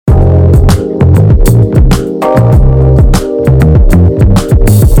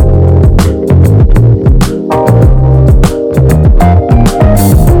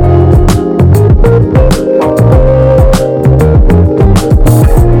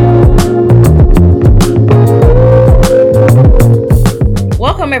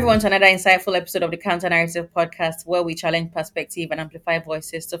everyone to another insightful episode of the Counter Narrative Podcast, where we challenge perspective and amplify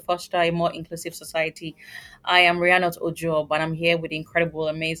voices to foster a more inclusive society. I am Rihanna Ojo, but I'm here with the incredible,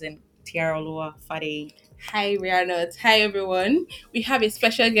 amazing Tiara Fade. Hi, Rihanna. Hi, everyone. We have a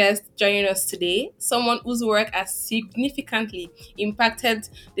special guest joining us today, someone whose work has significantly impacted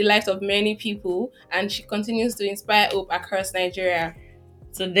the lives of many people, and she continues to inspire hope across Nigeria.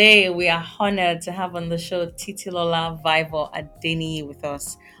 Today, we are honored to have on the show Titilola Vivour-Adeniyi with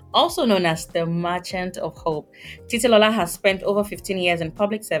us. Also known as the Merchant of Hope, Titilola has spent over 15 years in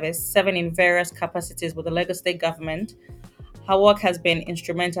public service, serving in various capacities with the Lagos State government. Her work has been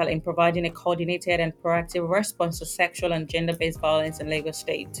instrumental in providing a coordinated and proactive response to sexual and gender based violence in Lagos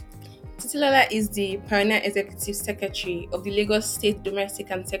State. Titilola is the Pioneer Executive Secretary of the Lagos State Domestic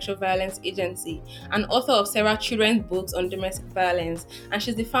and Sexual Violence Agency and author of several children's books on domestic violence, and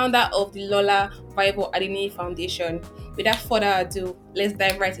she's the founder of the Lola Vivour-Adeniyi Foundation. Without further ado, let's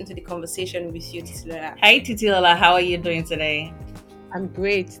dive right into the conversation with you, Titilola. Hi, Titilola. How are you doing today? I'm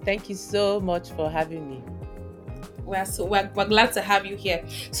great. Thank you so much for having me. We're glad to have you here.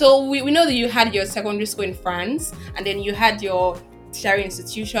 So we know that you had your secondary school in France, and then you had your tertiary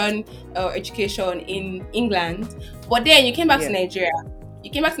institution education in England, but then you came back to Nigeria.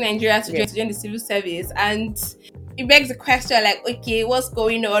 You came back to Nigeria to join the civil service, and it begs the question, like, okay, what's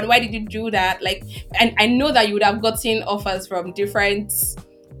going on? Why did you do that? Like, and I know that you would have gotten offers from different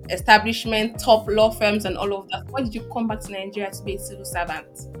establishment, top law firms, and all of that. Why did you come back to Nigeria to be a civil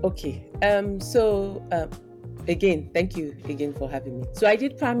servant? Okay. Again, thank you again for having me. So I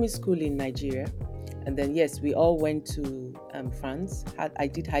did primary school in Nigeria, and then yes, we all went to France. I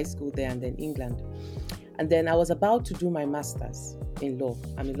did high school there, and then England, and then I was about to do my master's in law.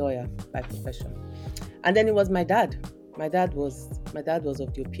 I'm a lawyer by profession, and then it was my dad. My dad was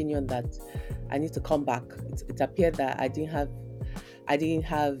of the opinion that I need to come back. It appeared that I didn't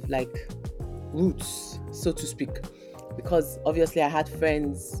have like roots, so to speak, because obviously I had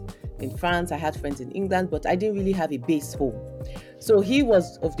friends in France, I had friends in England, but I didn't really have a base home. So he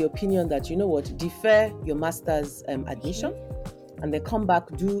was of the opinion that, you know what, defer your master's admission and then come back,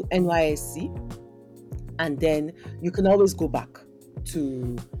 do NYSC, and then you can always go back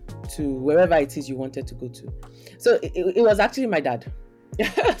to wherever it is you wanted to go to. So it was actually my dad.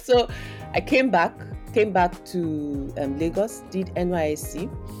 So I came back to Lagos, did NYSC.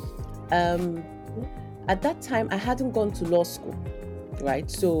 At that time, I hadn't gone to law school, right?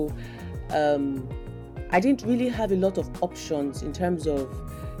 So I didn't really have a lot of options in terms of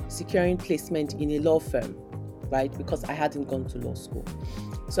securing placement in a law firm, right? Because I hadn't gone to law school.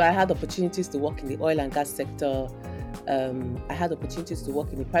 So I had opportunities to work in the oil and gas sector. I had opportunities to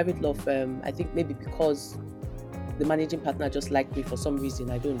work in a private law firm. I think maybe because the managing partner just liked me for some reason,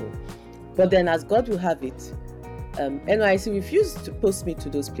 I don't know. But then, as God will have it, NYC refused to post me to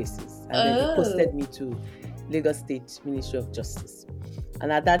those places, and then they posted me to Lagos State Ministry of Justice.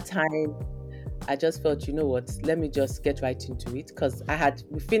 And at that time, I just felt, you know what, let me just get right into it, because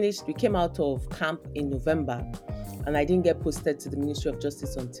we came out of camp in November, and I didn't get posted to the Ministry of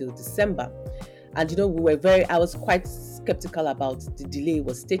Justice until December. And I was quite skeptical about the delay it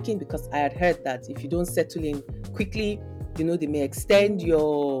was taking, because I had heard that if you don't settle in quickly, they may extend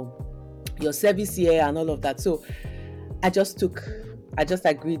your service year and all of that. So I just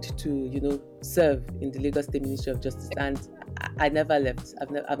agreed to serve in the Lagos State Ministry of Justice, and I never left.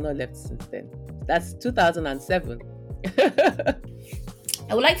 I've not left since then. That's 2007.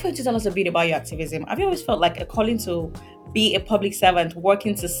 I would like for you to tell us a bit about your activism. Have you always felt like a calling to be a public servant,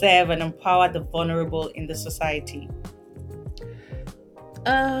 working to serve and empower the vulnerable in the society?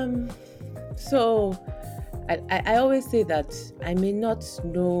 So I always say that I may not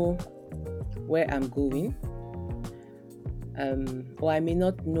know where I'm going, or I may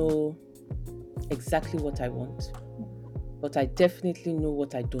not know exactly what I want, but I definitely know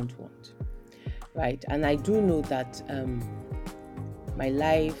what I don't want, right? And I do know that my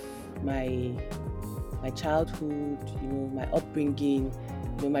life, my childhood, my upbringing,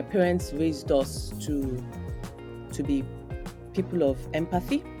 my parents raised us to be people of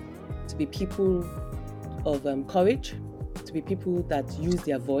empathy, to be people of courage, to be people that use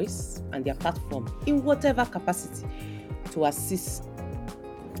their voice and their platform in whatever capacity to assist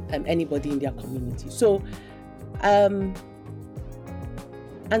anybody in their community. So, and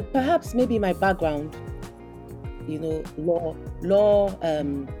perhaps maybe my background, law,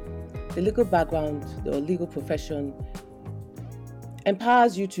 the legal background or legal profession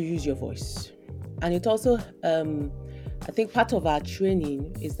empowers you to use your voice. And it also, I think part of our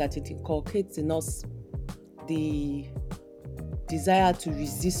training is that it inculcates in us the desire to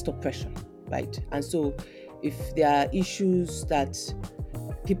resist oppression, right? And so if there are issues that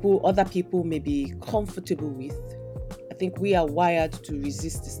other people may be comfortable with. I think we are wired to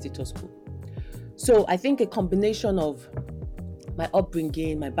resist the status quo. So I think a combination of my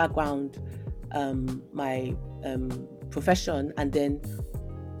upbringing, my background, my profession, and then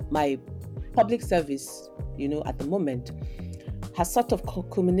my public service, at the moment, has sort of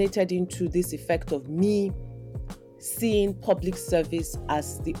culminated into this effect of me seeing public service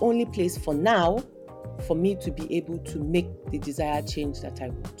as the only place for now for me to be able to make the desired change that I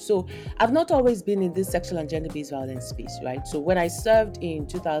want. So I've not always been in this sexual and gender-based violence space, right? So when I served in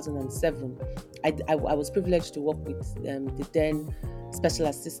 2007, I was privileged to work with the then Special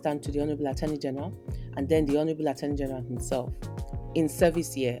Assistant to the Honorable Attorney General, and then the Honorable Attorney General himself in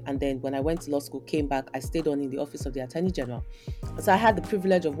service year. And then when I went to law school, came back, I stayed on in the office of the Attorney General. So I had the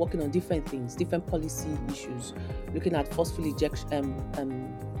privilege of working on different things, different policy issues, looking at forceful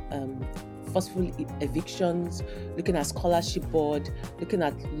evictions, looking at scholarship board, looking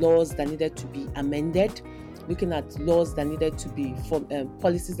at laws that needed to be amended, looking at laws that needed to be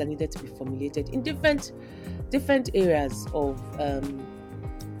policies that needed to be formulated in different areas of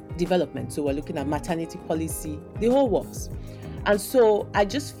development. So we're looking at maternity policy, the whole works. And so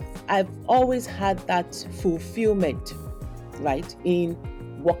I've always had that fulfillment, right, in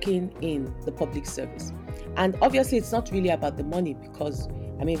working in the public service. And obviously it's not really about the money, because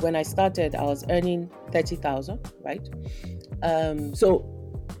when I started, I was earning 30,000, right?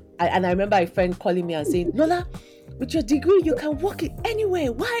 I remember a friend calling me and saying, Lola, with your degree, you can work it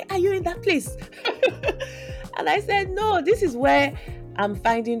anywhere. Why are you in that place? And I said, no, this is where I'm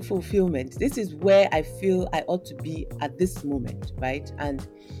finding fulfillment. This is where I feel I ought to be at this moment, right? And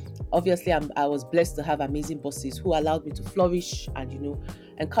obviously, I was blessed to have amazing bosses who allowed me to flourish and,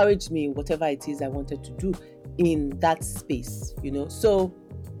 encouraged me in whatever it is I wanted to do in that space, So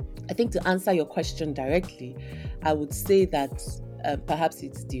I think to answer your question directly, I would say that perhaps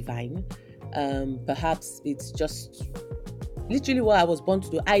it's divine. Perhaps it's just literally what I was born to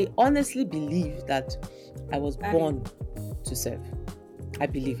do. I honestly believe that I was born to serve. I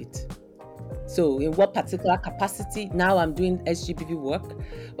believe it. So in what particular capacity? Now I'm doing SGBV work,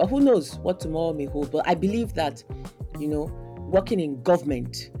 but who knows what tomorrow may hold. But I believe that, working in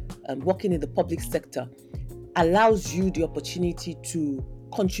government, working in the public sector allows you the opportunity to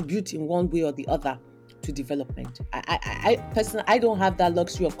contribute in one way or the other to development. I personally, I don't have that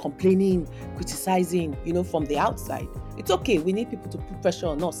luxury of complaining, criticizing, from the outside. It's okay. We need people to put pressure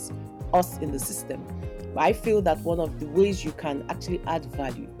on us in the system. But I feel that one of the ways you can actually add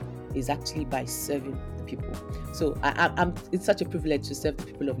value is actually by serving the people. So it's such a privilege to serve the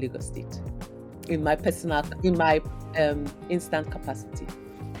people of Lagos State in my instant capacity.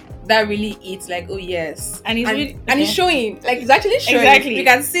 That really is like, oh yes, and really, it's showing, like it's actually showing. Exactly. You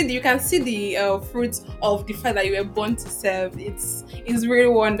can see the fruits of the fact that you were born to serve. It's really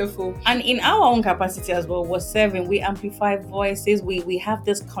wonderful. And in our own capacity as well, we're serving. We amplify voices. We have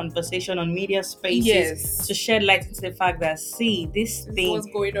this conversation on media spaces to shed light into the fact that this thing, what's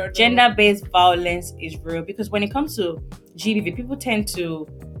going on, gender-based violence is real. Because when it comes to GBV, people tend to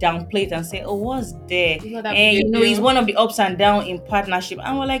downplay it and say, oh, what's there? And it's one of the ups and downs in partnership.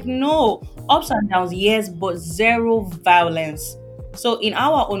 And we're like, no, ups and downs, yes, but zero violence. So in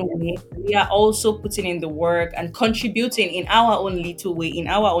our own way, we are also putting in the work and contributing in our own little way, in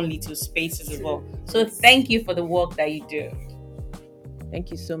our own little spaces as well. So thank you for the work that you do. Thank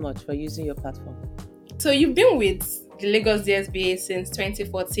you so much for using your platform. So you've been with the Lagos DSBA since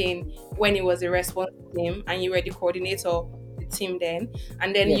 2014 when it was a response team and you were the coordinator of the team then.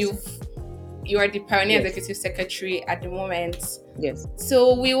 And then you are the pioneer executive secretary at the moment. Yes.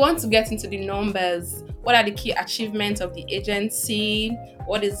 So we want to get into the numbers. What are the key achievements of the agency?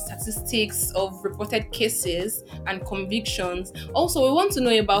 What is statistics of reported cases and convictions? Also, we want to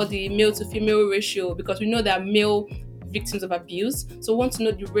know about the male to female ratio, because we know that male victims of abuse. So we want to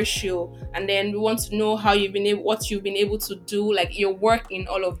know the ratio, and then we want to know how what you've been able to do, like your work in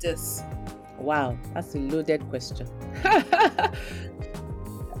all of this. Wow, that's a loaded question.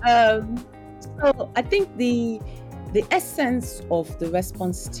 So I think the essence of the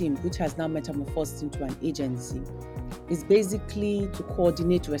response team, which has now metamorphosed into an agency, is basically to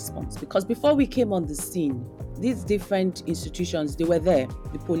coordinate response. Because before we came on the scene, these different institutions, they were there.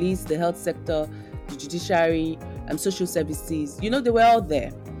 The police, the health sector, the judiciary, social services, they were all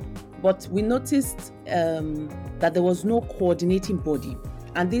there. But we noticed that there was no coordinating body.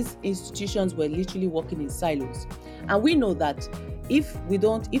 And these institutions were literally working in silos. And we know that if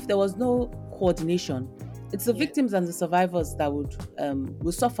there was no coordination, it's the victims and the survivors that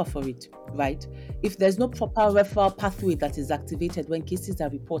will suffer for it. right? If there's no proper referral pathway that is activated when cases are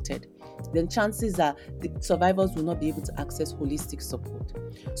reported, then chances are the survivors will not be able to access holistic support.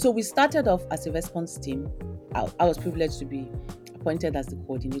 So we started off as a response team. I was privileged to be appointed as the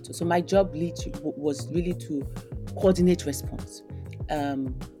coordinator. So my job was really to coordinate response,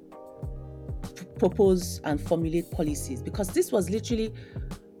 propose and formulate policies, because this was literally,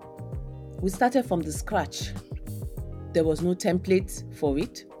 we started from the scratch. There was no template for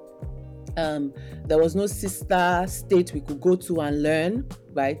it. There was no sister state we could go to and learn,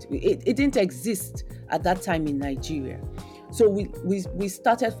 right? It didn't exist at that time in Nigeria. So we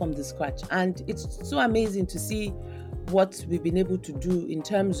started from the scratch, and it's so amazing to see what we've been able to do in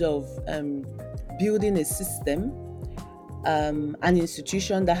terms of building a system, an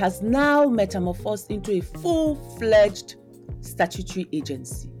institution that has now metamorphosed into a full-fledged statutory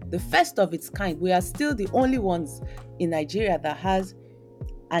agency. The first of its kind. We are still the only ones in Nigeria that has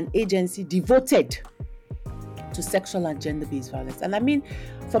an agency devoted to sexual and gender-based violence. And I mean,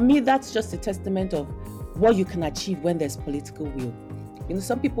 for me, that's just a testament of what you can achieve when there's political will. You know,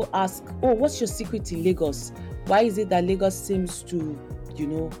 some people ask, oh, what's your secret in Lagos? Why is it that Lagos seems to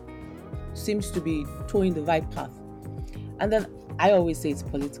be towing the right path? And then I always say it's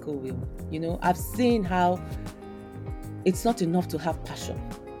political will. You know, I've seen how it's not enough to have passion.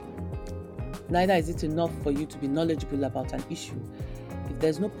 Neither is it enough for you to be knowledgeable about an issue. If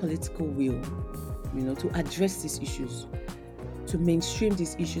there's no political will, you know, to address these issues, to mainstream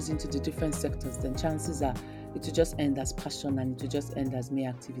these issues into the different sectors, then chances are it will just end as passion and it will just end as mere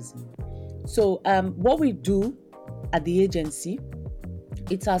activism. So what we do at the agency,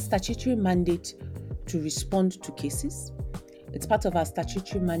 it's our statutory mandate to respond to cases. It's part of our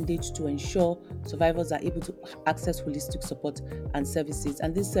statutory mandate to ensure survivors are able to access holistic support and services.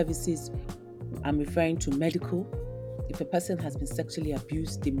 And these services, I'm referring to medical. If a person has been sexually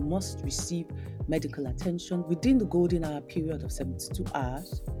abused, they must receive medical attention within the golden hour period of 72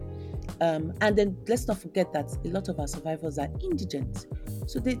 hours. And then let's not forget that a lot of our survivors are indigent.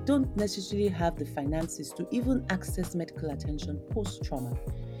 So they don't necessarily have the finances to even access medical attention post-trauma.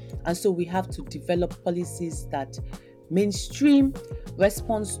 And so we have to develop policies that mainstream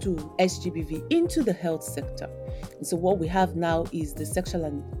response to SGBV into the health sector. And so what we have now is the Sexual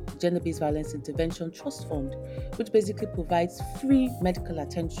and Gender-Based Violence Intervention Trust Fund, which basically provides free medical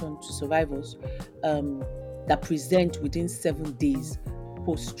attention to survivors that present within 7 days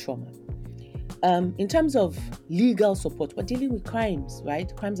post-trauma. In terms of legal support, we're dealing with crimes,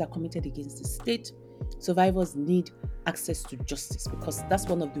 right? Crimes are committed against the state. Survivors need access to justice because that's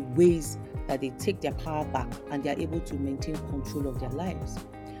one of the ways that they take their power back and they're able to maintain control of their lives.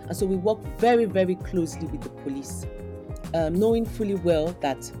 And so we work very, very closely with the police, knowing fully well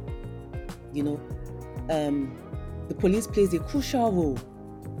that, you know, the police plays a crucial role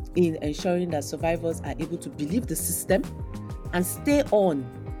in ensuring that survivors are able to believe the system and stay on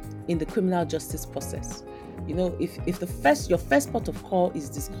in the criminal justice process. You know, if your first port of call is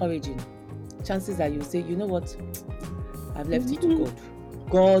discouraging, chances are you'll say, you know what, I've left it to God.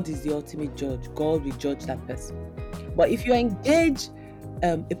 God is the ultimate judge. God will judge that person. But if you engage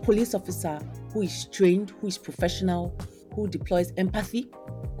a police officer who is trained, who is professional, who deploys empathy,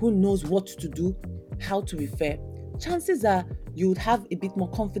 who knows what to do, how to refer, chances are you would have a bit more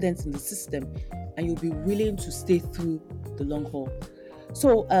confidence in the system and you'll be willing to stay through the long haul.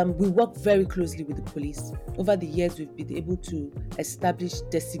 So we work very closely with the police. Over the years, we've been able to establish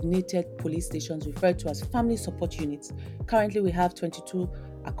designated police stations referred to as family support units. Currently, we have 22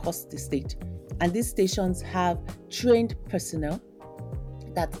 across the state. And these stations have trained personnel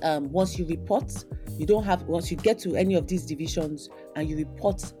that once you get to any of these divisions and you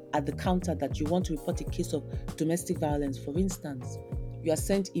report at the counter that you want to report a case of domestic violence, for instance, you are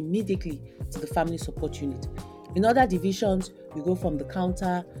sent immediately to the family support unit. In other divisions, you go from the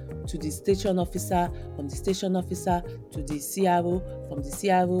counter to the station officer, from the station officer to the CRO, from the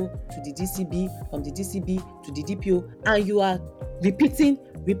CRO to the DCB, from the DCB to the DPO, and you are repeating,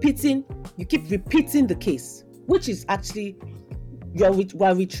 you keep repeating the case, which is actually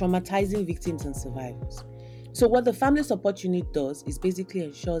while re-traumatizing victims and survivors. So what the family support unit does is basically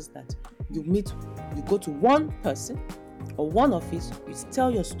ensures that you go to one person or one office, you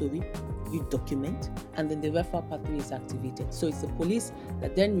tell your story, you document, and then the referral pathway is activated. So it's the police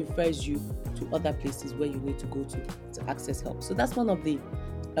that then refers you to other places where you need to go to access help. So that's one of the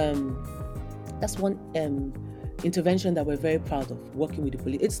intervention that we're very proud of, working with the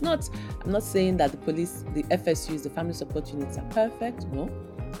police. I'm not saying that the police, the FSUs, the family support units are perfect, no.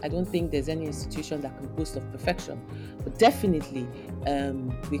 I don't think there's any institution that can boast of perfection, but definitely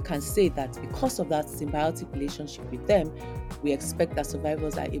we can say that because of that symbiotic relationship with them, we expect that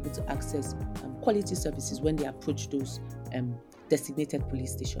survivors are able to access quality services when they approach those designated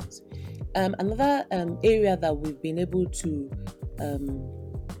police stations. Another area that we've been able to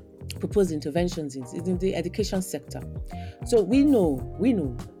propose interventions in is in the education sector. So we know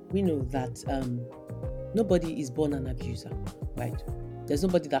that nobody is born an abuser, right? There's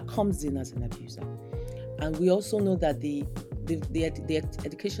nobody that comes in as an abuser, and we also know that the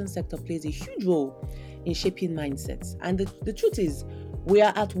education sector plays a huge role in shaping mindsets. And the truth is, we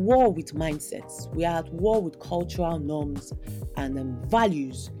are at war with mindsets. We are at war with cultural norms and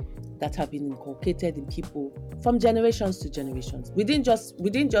values that have been inculcated in people from generations to generations. We didn't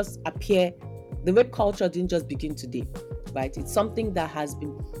just appear. The rape culture didn't just begin today, right? It's something that has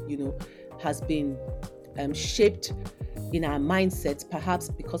been shaped in our mindsets, perhaps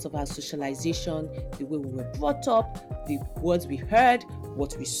because of our socialization, the way we were brought up, the words we heard,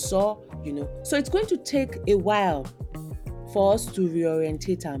 what we saw, So it's going to take a while for us to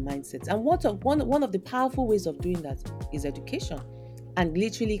reorientate our mindsets. And one of the powerful ways of doing that is education and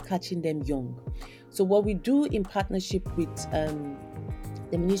literally catching them young. So what we do in partnership with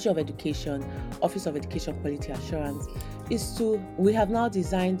the Ministry of Education, Office of Education Quality Assurance, we have now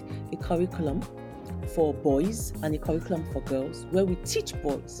designed a curriculum for boys and a curriculum for girls where we teach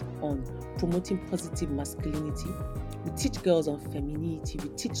boys on promoting positive masculinity. We teach girls on femininity. We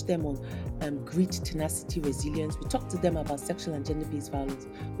teach them on grit, tenacity, resilience. We talk to them about sexual and gender-based violence.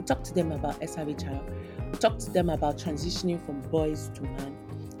 We talk to them about SRHR. We talk to them about transitioning from boys to man.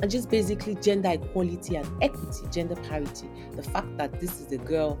 And just basically gender equality and equity, gender parity. The fact that this is a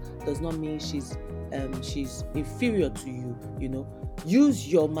girl does not mean she's inferior to you, Use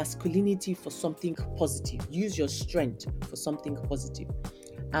your masculinity for something positive. Use your strength for something positive.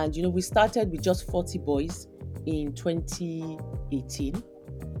 And, we started with just 40 boys in 2018.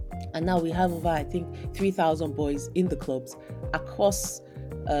 And now we have over, I think, 3,000 boys in the clubs across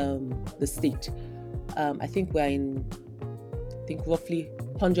the state. I think we're in, roughly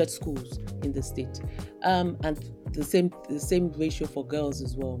 100 schools in the state. And the same ratio for girls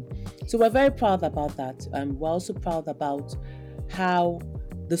as well. So we're very proud about that. We're also proud about how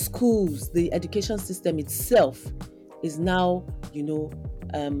the schools, the education system itself is now,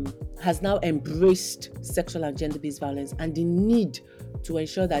 has now embraced sexual and gender-based violence and the need to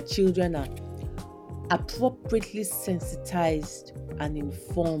ensure that children are appropriately sensitized and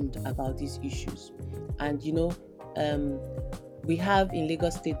informed about these issues. And, we have in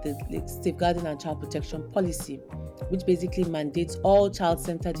Lagos State the Safeguarding and Child Protection Policy, which basically mandates all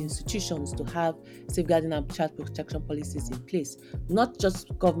child-centered institutions to have safeguarding and child protection policies in place, not just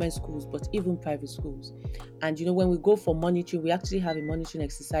government schools, but even private schools. And, when we go for monitoring, we actually have a monitoring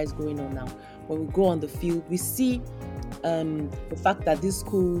exercise going on now. When we go on the field, we see the fact that these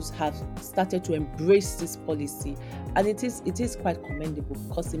schools have started to embrace this policy. And it is quite commendable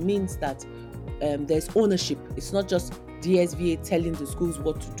because it means that there's ownership. It's not just DSVA telling the schools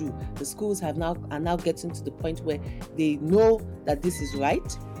what to do. The schools are now getting to the point where they know that this is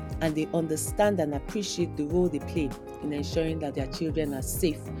right and they understand and appreciate the role they play in ensuring that their children are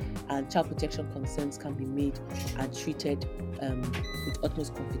safe and child protection concerns can be made and treated with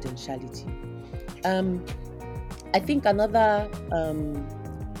utmost confidentiality. I think another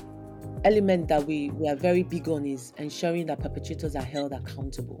element that we are very big on is ensuring that perpetrators are held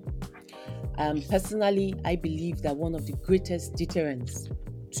accountable. Personally, I believe that one of the greatest deterrents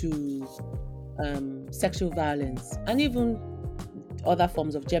to sexual violence and even other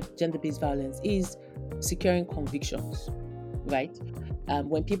forms of gender-based violence is securing convictions, right?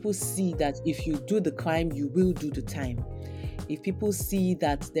 When people see that if you do the crime, you will do the time. If people see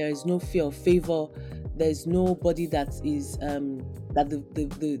that there is no fear of favor, there's nobody that is that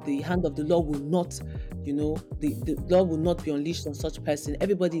the hand of the law will not, the law will not be unleashed on such person.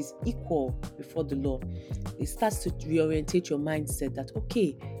 Everybody is equal before the law. It starts to reorientate your mindset that,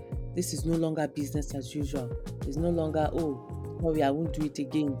 okay, this is no longer business as usual. It's no longer, sorry, I won't do it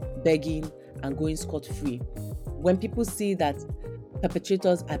again, begging and going scot-free. When people see that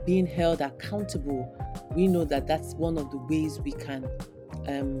perpetrators are being held accountable, we know that that's one of the ways we can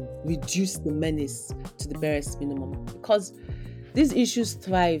reduce the menace to the barest minimum, because these issues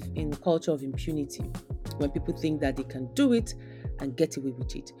thrive in the culture of impunity when people think that they can do it and get away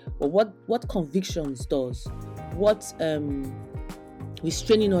with it. But what convictions does, what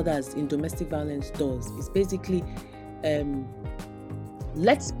restraining orders in domestic violence does, is basically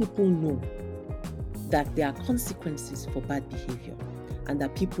lets people know that there are consequences for bad behavior and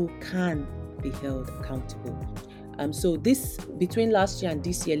that people can be held accountable. So this, between last year and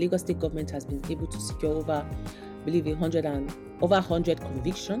this year, Lagos State government has been able to secure over, I believe, over 100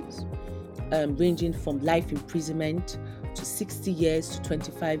 convictions, ranging from life imprisonment to 60 years to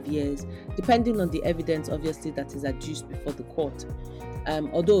 25 years, depending on the evidence, obviously, that is adduced before the court.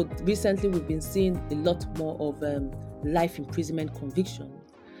 Although recently we've been seeing a lot more of life imprisonment convictions.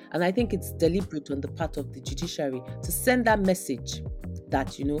 And I think it's deliberate on the part of the judiciary to send that message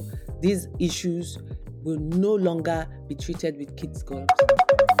that, these issues will no longer be treated with kids' gloves,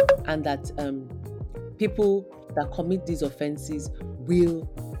 and that people that commit these offenses will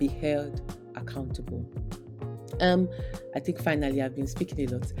be held accountable. I think finally I've been speaking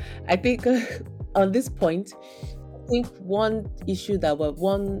a lot. I think on this point, I think one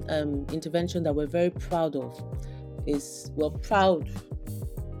intervention that we're very proud of is the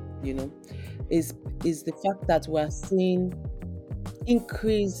fact that we're seeing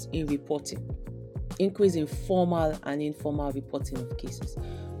increase in reporting, increase in formal and informal reporting of cases.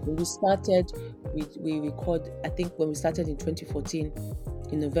 When we started, I think when we started in 2014,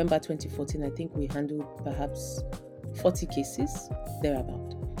 in November 2014, I think we handled perhaps 40 cases,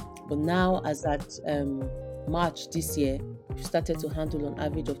 thereabout. But now, as at March this year, we started to handle on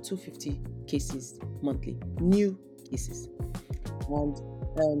average of 250 cases monthly, new cases.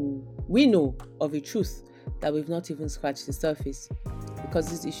 And we know of a truth that we've not even scratched the surface, because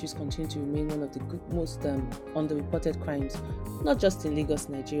these issues continue to remain one of the most underreported crimes, not just in Lagos,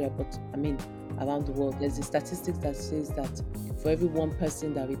 Nigeria, but around the world. There's a statistic that says that for every one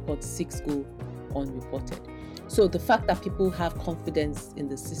person that reports, 6 go unreported. So the fact that people have confidence in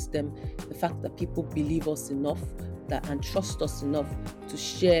the system, the fact that people believe us enough and trust us enough to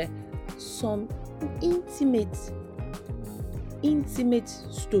share some intimate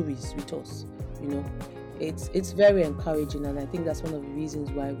stories with us, it's very encouraging, and I think that's one of the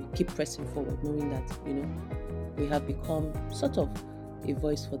reasons why we keep pressing forward, knowing that we have become sort of a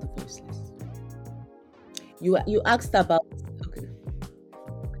voice for the voiceless. You asked about, okay.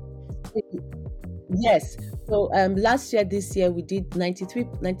 Yes. So this year we did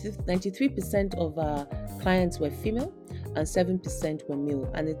 93% of our clients were female and 7% were male,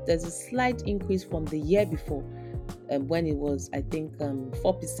 and there's a slight increase from the year before, when it was, I think,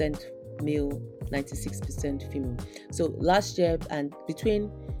 4% male, 96% female. So last year, and between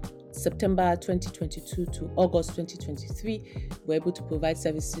September 2022 to August 2023, we're able to provide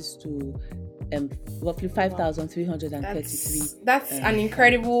services to roughly 5,333. That's an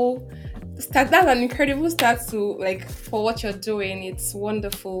incredible start. That's an incredible start for what you're doing. It's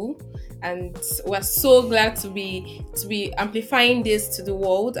wonderful, and we're so glad to be amplifying this to the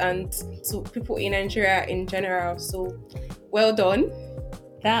world and to people in Nigeria in general. So, well done.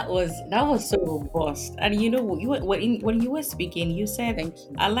 That was so robust. And when you were speaking, you said, thank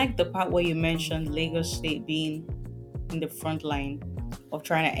you. I like the part where you mentioned Lagos State being in the front line of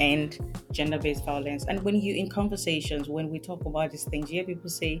trying to end gender-based violence. And when you, in conversations, when we talk about these things, you hear people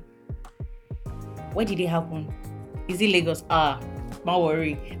say, where did it happen? Is it Lagos? Don't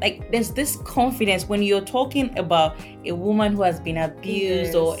worry. There's this confidence when you're talking about a woman who has been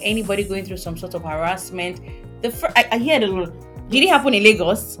abused, yes, or anybody going through some sort of harassment. I hear the little, did it happen in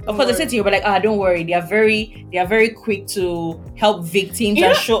Lagos? Of course, they say to you, but don't worry. They are very quick to help victims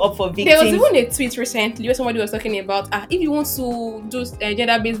and show up for victims. There was even a tweet recently where somebody was talking about, if you want to do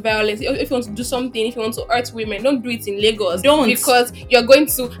gender-based violence, if you want to do something, if you want to hurt women, don't do it in Lagos. Don't, because you're going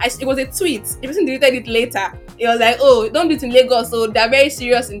to. It was a tweet. The person deleted it later. It was like, oh, don't do it in Lagos. So they're very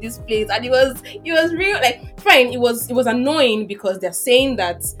serious in this place, and it was real. Fine. It was annoying because they're saying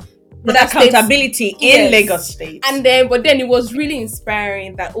that. But accountability in Lagos State, but then it was really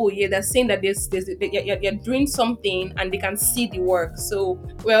inspiring that they're saying that you're doing something and they can see the work. So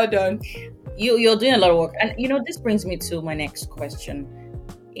well done. You're doing a lot of work, and this brings me to my next question.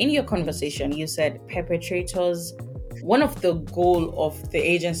 In your conversation, you said perpetrators. One of the goal of the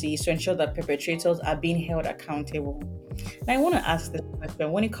agency is to ensure that perpetrators are being held accountable. Now, I want to ask this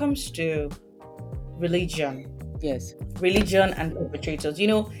question: when it comes to religion. Yes. Religion and perpetrators.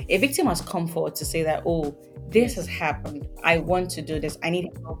 A victim has come forward to say that, this has happened. I want to do this. I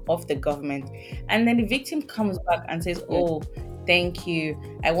need help of the government. And then the victim comes back and says, thank you.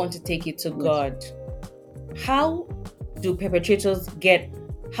 I want to take it to God. How do perpetrators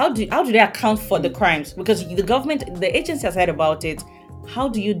how do they account for the crimes? Because the government, the agency has heard about it. How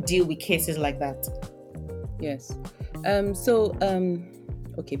do you deal with cases like that? Yes.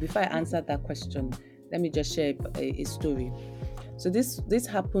 Okay, before I answer that question, let me just share a story. So this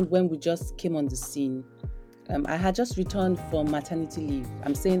happened when we just came on the scene. I had just returned from maternity leave.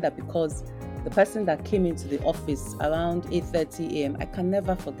 I'm saying that because the person that came into the office around 8:30 a.m., I can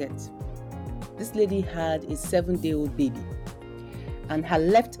never forget. this lady had a 7-day-old baby, and her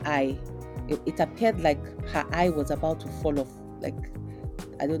left eye, it appeared like her eye was about to fall off, like,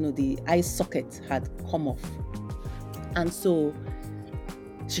 I don't know, the eye socket had come off. And so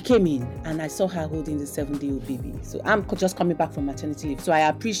she came in and I saw her holding the 7-day-old baby. So I'm just coming back from maternity leave, so I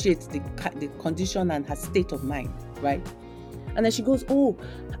appreciate the condition and her state of mind, right? And then she goes, oh,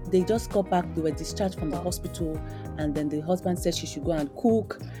 they just got back, they were discharged from the hospital, and then the husband said she should go and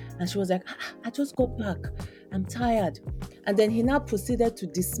cook. And she was like, I just got back, I'm tired. And then he now proceeded to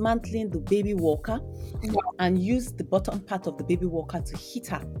dismantling the baby walker and used the bottom part of the baby walker to hit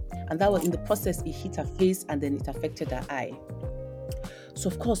her. And that was, in the process, it hit her face and then it affected her eye. So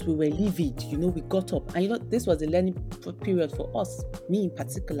of course we were livid, we got up. And this was a learning period for us, me in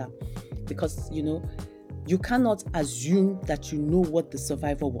particular, because, you cannot assume that you know what the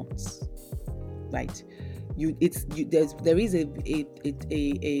survivor wants, right? There is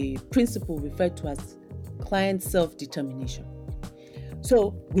a principle referred to as client self-determination.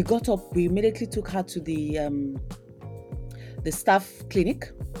 So we got up, we immediately took her to the staff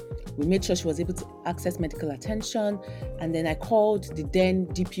clinic. We made sure she was able to access medical attention, and then I called the then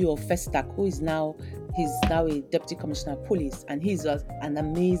DPO of Festac, he's now a deputy commissioner of police, and he's an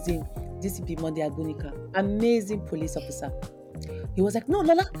amazing DCP Monday Agunika, amazing police officer. He was like, no,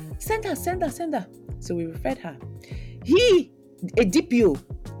 Lola, send her. So we referred her. A DPO,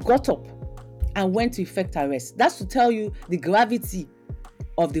 got up and went to effect arrest. That's to tell you the gravity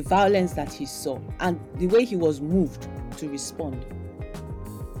of the violence that he saw and the way he was moved to respond.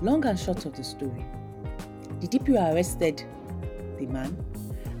 Long and short of the story, the DPO arrested the man,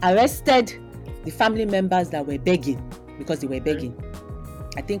 arrested the family members that were begging, because they were begging.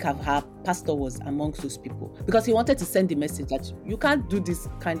 I think her pastor was amongst those people, because he wanted to send the message that you can't do this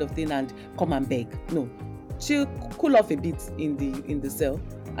kind of thing and come and beg. No, she'll cool off a bit in the cell,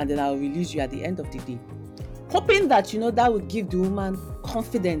 and then I'll release you at the end of the day, hoping that that would give the woman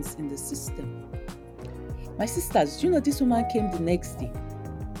confidence in the system. My sisters, this woman came the next day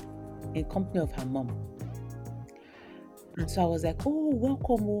in company of her mom. And so I was like, oh,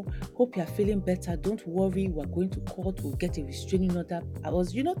 welcome, hope you're feeling better, don't worry, we're going to court, we'll get a restraining order. I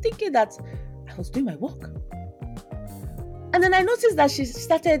was, thinking that I was doing my work. And then I noticed that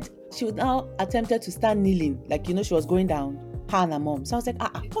she would now attempted to start kneeling, like, she was going down, her and her mom. So I was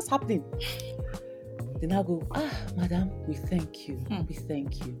like, what's happening? Then I go, madam, we thank you, we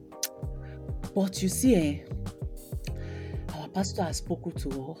thank you. But you see, our pastor has spoken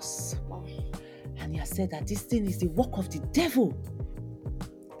to us. And he has said that this thing is the work of the devil.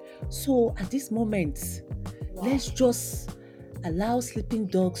 So at this moment, let's just allow sleeping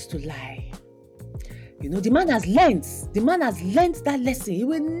dogs to lie. The man has learned that lesson. He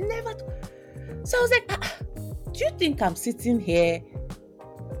will never. So I was like, do you think I'm sitting here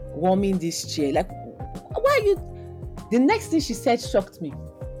warming this chair? Like, why are you? The next thing she said shocked me.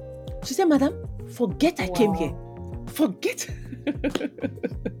 She said, madam, forget I came here. Forget.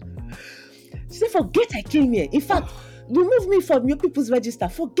 She said, forget I came here. In fact, remove me from your people's register.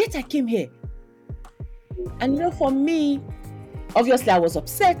 Forget I came here. And for me, obviously I was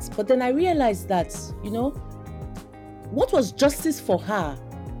upset, but then I realized that, what was justice for her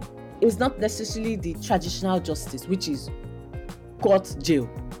is not necessarily the traditional justice, which is court, jail.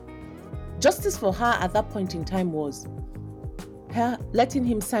 Justice for her at that point in time was her letting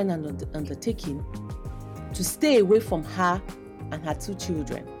him sign an undertaking to stay away from her and her 2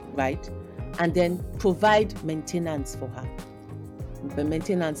 children, right? And then provide maintenance for her. The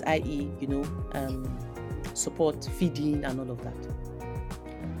maintenance, i.e., support, feeding, and all of that.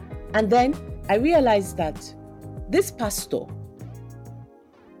 And then I realized that this pastor,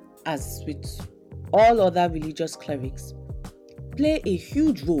 as with all other religious clerics, play a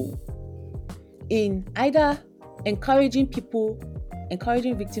huge role in either encouraging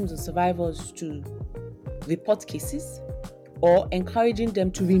victims and survivors to report cases, or encouraging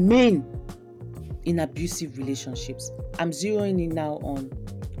them to remain in abusive relationships. I'm zeroing in now on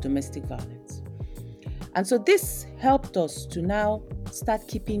domestic violence. And so this helped us to now start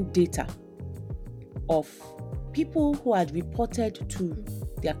keeping data of people who had reported to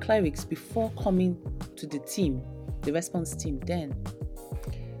their clerics before coming to the team, the response team then.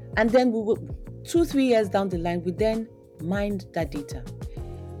 And then 2-3 years down the line, we then mined that data.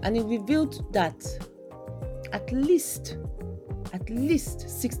 And it revealed that at least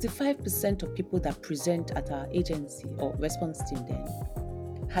 65% of people that present at our agency or response team then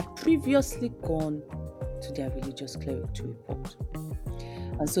had previously gone to their religious cleric to report.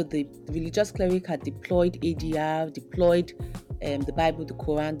 And so the religious cleric had deployed ADR, deployed the Bible, the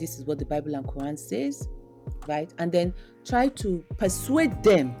Quran. This is what the Bible and Quran says, right? And then tried to persuade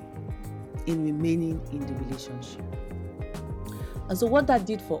them in remaining in the relationship. And so what that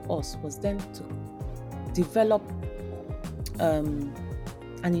did for us was then to develop an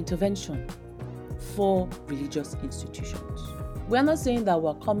intervention for religious institutions. We are not saying that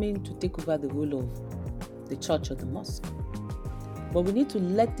we're coming to take over the role of the church or the mosque, but we need to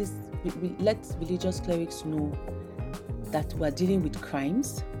let religious clerics know that we're dealing with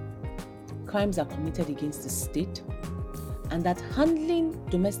crimes. Crimes are committed against the state, and that handling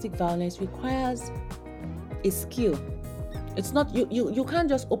domestic violence requires a skill. It's not you can't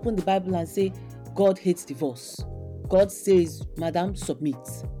just open the Bible and say God hates divorce. God says, Madam, submit.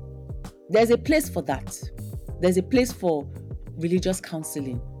 There's a place for that. There's a place for religious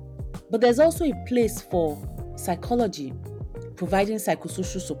counseling. But there's also a place for psychology, providing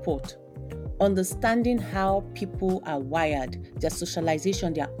psychosocial support, understanding how people are wired, their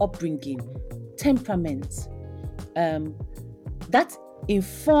socialization, their upbringing, temperament. That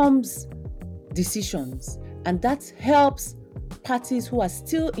informs decisions, and that helps parties who are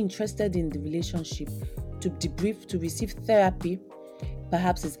still interested in the relationship to debrief, to receive therapy.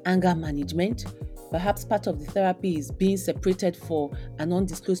 Perhaps it's anger management. Perhaps part of the therapy is being separated for an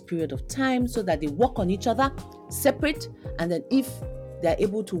undisclosed period of time so that they work on each other separate, and then if they're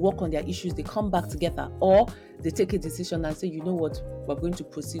able to work on their issues, they come back together, or they take a decision and say, you know what, we're going to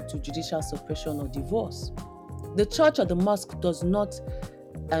proceed to judicial suppression or divorce. The church or the mosque does not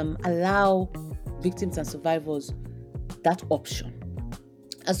allow victims and survivors that option.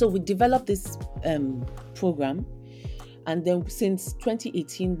 And so we developed this program, and then since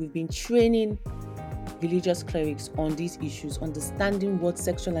 2018 we've been training religious clerics on these issues, understanding what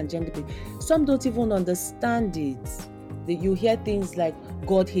sexual and gender. Some don't even understand it. You hear things like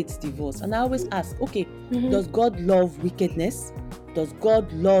God hates divorce, and I always ask, okay, does God love wickedness? Does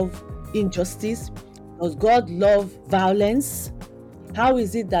God love injustice? Does God love violence? How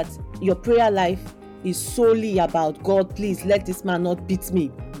is it that your prayer life is solely about God, please let this man not beat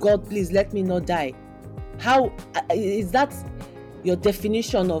me? God, please let me not die. How is that your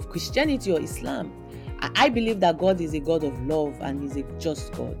definition of Christianity or Islam? I believe that God is a God of love and He's a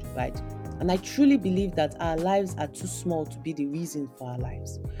just God, right? And I truly believe that our lives are too small to be the reason for our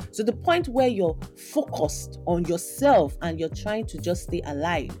lives. So the point where you're focused on yourself and you're trying to just stay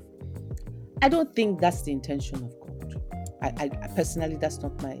alive, I don't think that's the intention of God. I personally, that's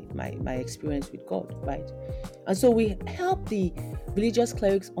not my experience with God, right? And so we help the religious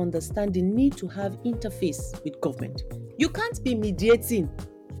clerics understand the need to have interface with government. You can't be mediating.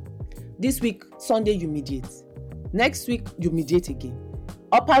 This week, Sunday, you mediate. Next week, you mediate again.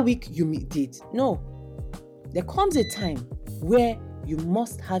 Upper week, you mediate. No. There comes a time where you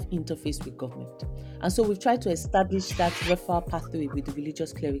must have interface with government. And so we've tried to establish that referral pathway with the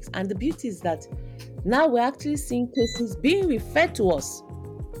religious clerics. And the beauty is that now we're actually seeing cases being referred to us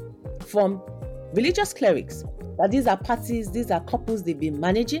from religious clerics. That these are parties, these are couples they've been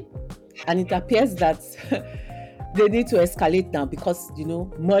managing. And it appears that they need to escalate now because,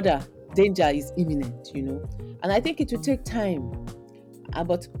 murder, danger is imminent, And I think it will take time.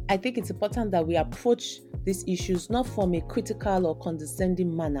 But I think it's important that we approach these issues not from a critical or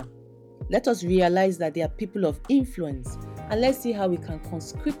condescending manner. Let us realize that they are people of influence, and let's see how we can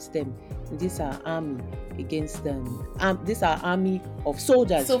conscript them in this our army against them. This our army of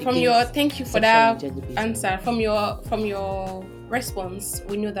soldiers. So thank you for that answer. From your response,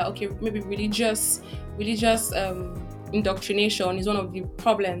 we know that maybe religious indoctrination is one of the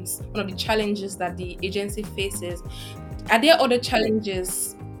problems, one of the challenges that the agency faces. Are there other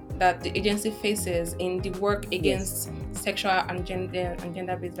challenges that the agency faces in the work against sexual and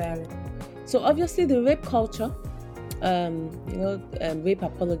gender-based violence? So obviously the rape culture, rape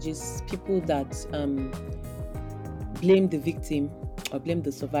apologists, people that blame the victim or blame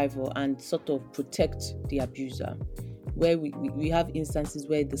the survivor and sort of protect the abuser, where we have instances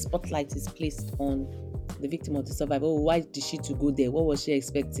where the spotlight is placed on the victim or the survivor. Oh, why did she to go there? What was she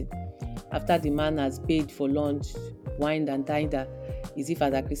expecting? After the man has paid for lunch, wined and dined her, is it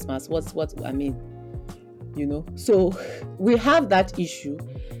Father Christmas? So we have that issue.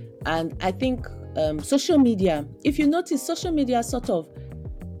 And I think social media, if you notice, social media sort of,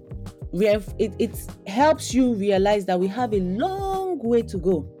 it helps you realize that we have a long way to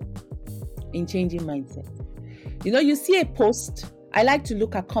go in changing mindset. You see a post, I like to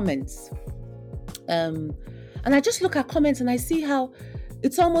look at comments. And I just look at comments and I see how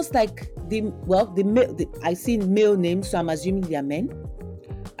it's almost like I see male names, so I'm assuming they are men.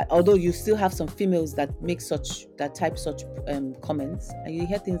 Although you still have some females that type such comments, and you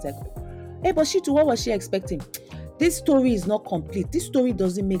hear things like, "Hey, but what was she expecting? This story is not complete. This story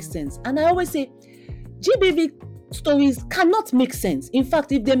doesn't make sense." And I always say, GBV stories cannot make sense. In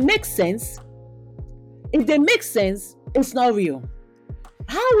fact, if they make sense, it's not real.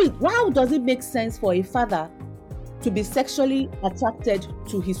 How does it make sense for a father to be sexually attracted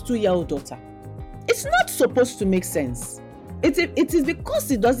to his 2-year-old daughter? It's not supposed to make sense. It is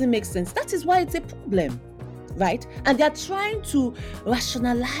because it doesn't make sense. That is why it's a problem, right? And they are trying to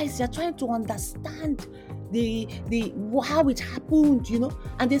rationalize, they are trying to understand the how it happened,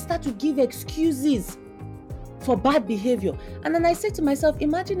 and they start to give excuses for bad behavior. And then I say to myself,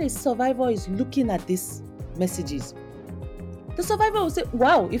 imagine a survivor is looking at these messages. The survivor will say,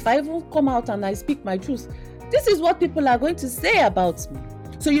 wow, if I even come out and I speak my truth, this is what people are going to say about me.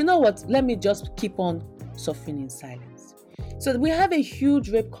 So you know what? Let me just keep on suffering in silence. So we have a huge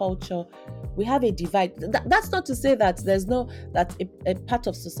rape culture. We have a divide. That's not to say that that a part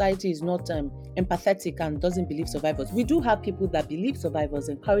of society is not empathetic and doesn't believe survivors. We do have people that believe survivors,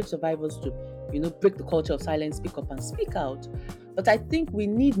 encourage survivors to, break the culture of silence, speak up and speak out. But I think we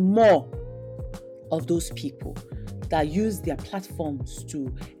need more of those people that use their platforms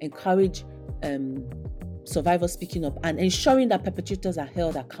to encourage survivors speaking up and ensuring that perpetrators are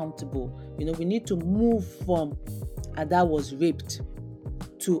held accountable. We need to move from Ada was raped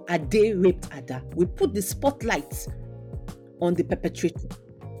to Ade raped Ada. We put the spotlight on the perpetrator,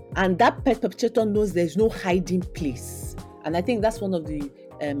 and that perpetrator knows there's no hiding place. And I think that's one of the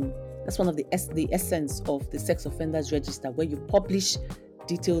essence of the sex offenders register, where you publish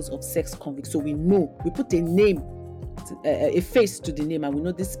details of sex convicts, so we know, we put a name, a face to the name, and we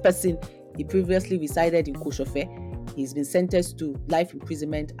know this person, he previously resided in Koshofe, he's been sentenced to life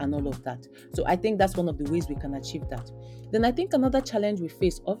imprisonment and all of that. So I think that's one of the ways we can achieve that. Then I think another challenge we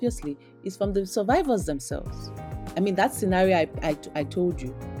face, obviously, is from the survivors themselves. I mean, that scenario I told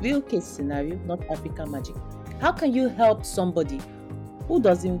you, real case scenario, not African magic. How can you help somebody who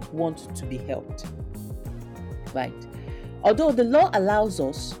doesn't want to be helped? Right? Although the law allows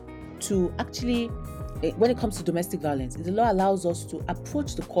us to actually, when it comes to domestic violence, the law allows us to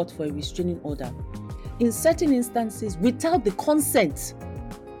approach the court for a restraining order in certain instances without the consent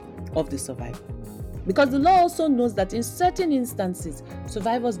of the survivor. Because the law also knows that in certain instances,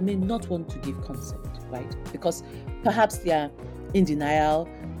 survivors may not want to give consent, right? Because perhaps they are in denial,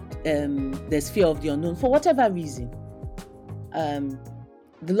 there's fear of the unknown, for whatever reason.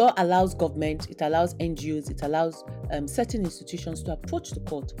 The law allows government, it allows NGOs, it allows certain institutions to approach the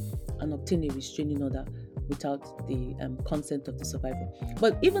court and obtain a restraining order without the consent of the survivor.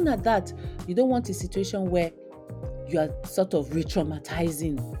 But even at that, you don't want a situation where you are sort of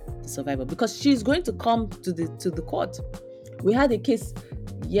re-traumatizing the survivor, because she's going to come to the court. We had a case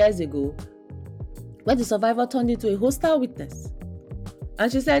years ago where the survivor turned into a hostile witness.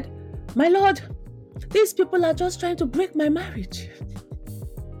 And she said, "My lord, these people are just trying to break my marriage."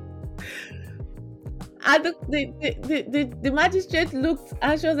 And the magistrate looked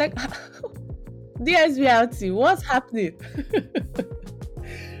and she was like, DSVLT, what's happening?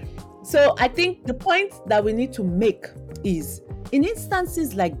 So I think the point that we need to make is, in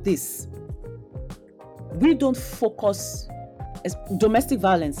instances like this, we don't focus, domestic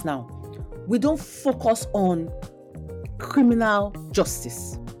violence now, we don't focus on criminal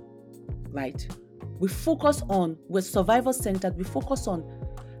justice, right? We focus on, we're survivor-centered, we focus on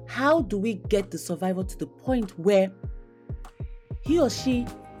how do we get the survivor to the point where he or she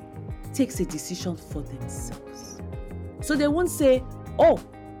takes a decision for themselves. So they won't say, "Oh,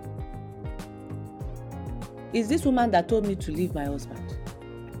 is this woman that told me to leave my husband?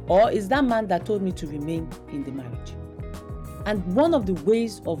 Or is that man that told me to remain in the marriage?" And one of the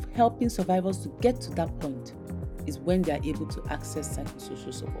ways of helping survivors to get to that point is when they are able to access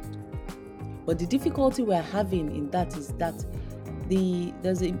psychosocial support. But the difficulty we're having in that is that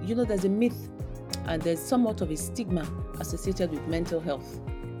there's a myth and there's somewhat of a stigma associated with mental health.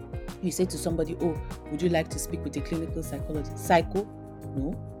 You say to somebody, "Oh, would you like to speak with a clinical psychologist?" Psycho?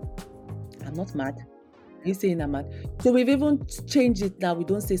 No, I'm not mad. Are you saying I'm mad? So we've even changed it now. We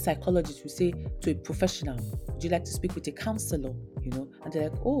don't say psychologist, we say to a professional. Would you like to speak with a counselor? And they're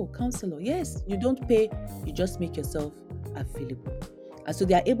like, "Oh, counselor." Yes, you don't pay, you just make yourself available. And so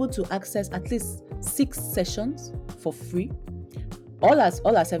they are able to access at least 6 sessions for free. All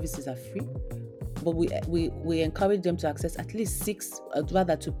our services are free, but we encourage them to access at least 6,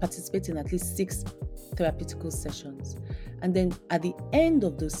 rather to participate in at least 6 therapeutical sessions. And then at the end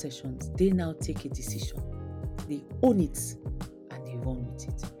of those sessions, they now take a decision. They own it and they run with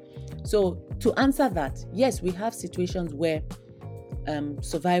it. So to answer that, yes, we have situations where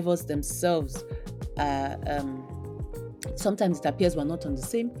survivors themselves are Sometimes it appears we're not on the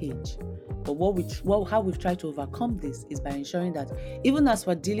same page. But how we've tried to overcome this is by ensuring that even as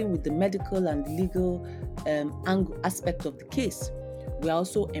we're dealing with the medical and legal aspect of the case, we're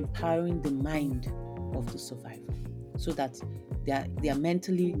also empowering the mind of the survivor so that they are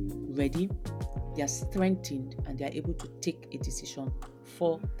mentally ready, they are strengthened, and they are able to take a decision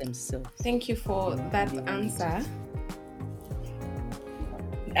for themselves. Thank you for that answer.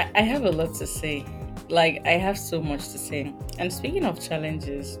 I have a lot to say. Like, I have so much to say. And speaking of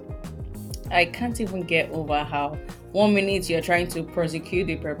challenges, I can't even get over how 1 minute you're trying to prosecute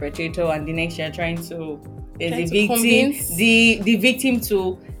the perpetrator and the next you're trying to the victim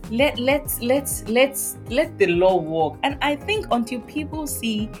to let the law work. And I think until people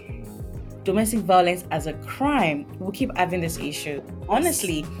see domestic violence as a crime, we'll keep having this issue.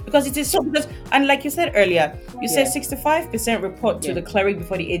 Honestly, because it is so, and like you said earlier, you said 65% report to the cleric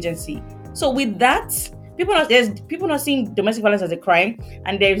before the agency. So with that, there's people not seeing domestic violence as a crime,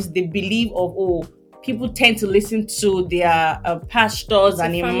 and there's the belief of people tend to listen to their pastors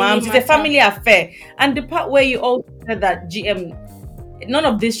and imams. It's a family affair. And the part where you all said that none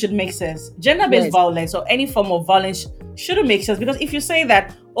of this should make sense. Gender-based violence or any form of violence shouldn't make sense, because if you say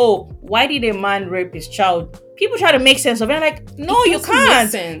that, why did a man rape his child? People try to make sense of it. I'm like, no, you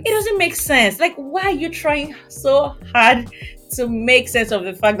can't. It doesn't make sense. Like, why are you trying so hard to make sense of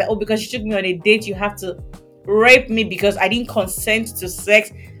the fact that, because you took me on a date, you have to rape me because I didn't consent to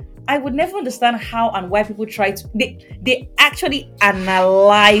sex? I would never understand how and why people try to. They actually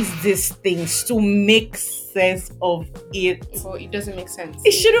analyze these things to make sense of it. But it doesn't make sense.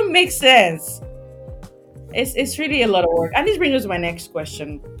 It shouldn't make sense. It's really a lot of work. And this brings us to my next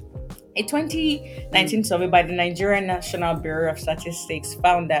question. A 2019 survey by the Nigerian National Bureau of Statistics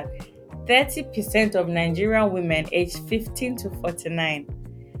found that 30% of Nigerian women aged 15 to 49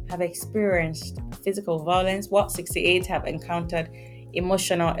 have experienced physical violence, while 68 have encountered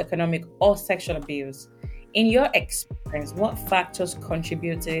emotional, economic, or sexual abuse. In your experience, what factors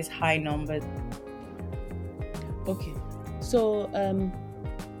contribute to these high numbers? Okay, so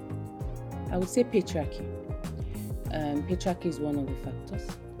I would say patriarchy. Patriarchy is one of the factors.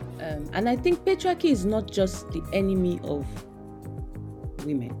 And I think patriarchy is not just the enemy of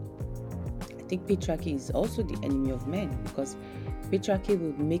women. I think patriarchy is also the enemy of men, because patriarchy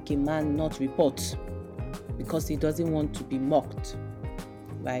will make a man not report because he doesn't want to be mocked,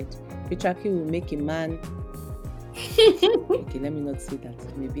 right? Patriarchy will make a man... Okay, let me not say that.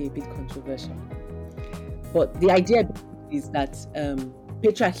 It may be a bit controversial. But the idea is that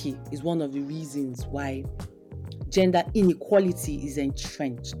patriarchy is one of the reasons why gender inequality is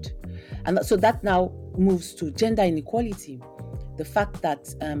entrenched. And so that now moves to gender inequality. The fact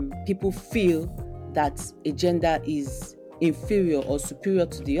that people feel that a gender is inferior or superior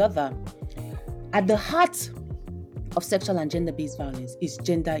to the other. At the heart of sexual and gender-based violence is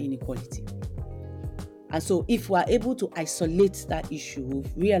gender inequality. And so if we are able to isolate that issue, we'll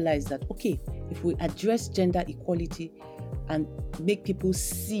realize that, okay, if we address gender equality and make people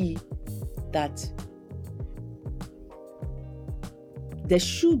see that there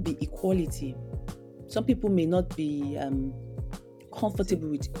should be equality. Some people may not be comfortable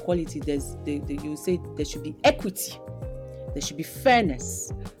with equality. You say there should be equity. There should be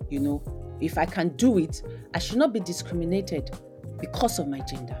fairness. If I can do it, I should not be discriminated because of my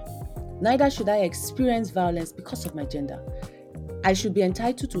gender. Neither should I experience violence because of my gender. I should be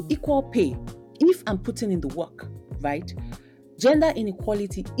entitled to equal pay if I'm putting in the work, right? Gender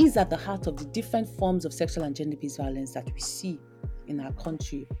inequality is at the heart of the different forms of sexual and gender-based violence that we see in our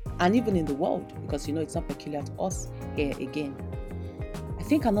country and even in the world, because it's not peculiar to us here again. I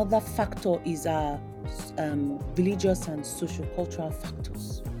think another factor is our religious and socio-cultural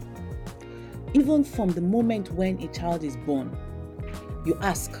factors. Even from the moment when a child is born,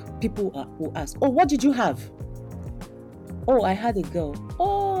 people will ask, what did you have? I had a girl.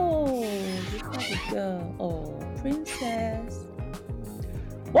 You had a girl. Princess.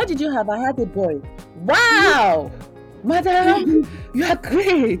 What did you have? I had a boy. Wow! Madam, you are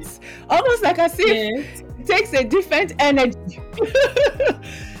great. Almost like as if it takes a different energy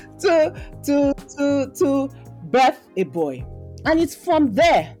to birth a boy. And it's from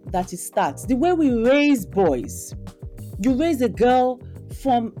there that it starts. The way we raise boys. You raise a girl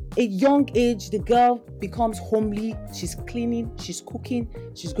from a young age. The girl becomes homely. She's cleaning, she's cooking,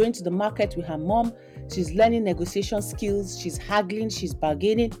 she's going to the market with her mom. She's learning negotiation skills. She's haggling, she's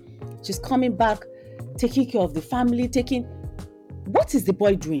bargaining. She's coming back, taking care of the family, What is the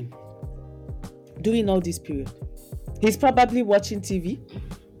boy doing during all this period? He's probably watching TV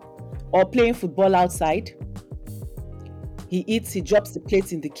or playing football outside. He eats, he drops the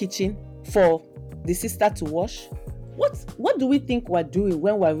plates in the kitchen for the sister to wash. What do we think we're doing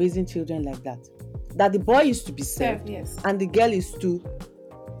when we're raising children like that? That the boy is to be served, Yes. and the girl is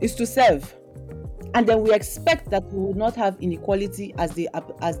to serve, and then we expect that we will not have inequality as they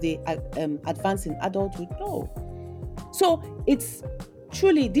advance in adulthood. No. So it's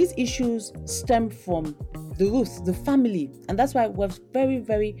truly, these issues stem from the roots, the family, and that's why we're very,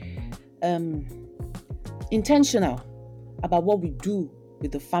 very intentional about what we do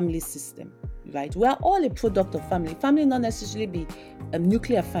with the family system. Right? We are all a product of family. Family not necessarily be a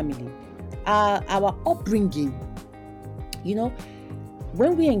nuclear family. Our upbringing,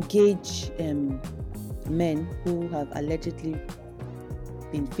 when we engage men who have allegedly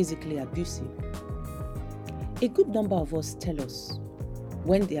been physically abusive, a good number of us tell us,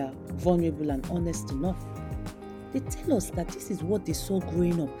 when they are vulnerable and honest enough, they tell us that this is what they saw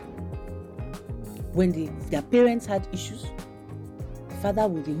growing up. When their parents had issues, the father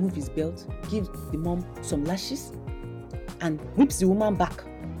will remove his belt, give the mom some lashes, and whips the woman back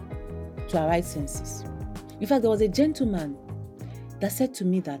to her right senses. In fact, there was a gentleman that said to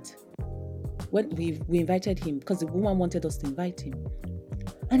me that when we invited him, because the woman wanted us to invite him,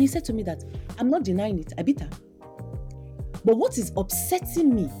 and he said to me that, I'm not denying it, I beat her. But what is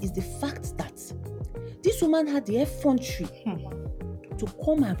upsetting me is the fact that this woman had the effrontery to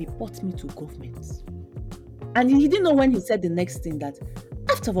come and report me to government. And he didn't know when he said the next thing that,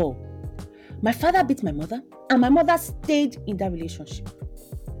 after all, my father beat my mother, and my mother stayed in that relationship.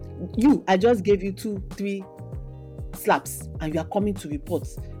 I just gave you 2-3 slaps, and you are coming to report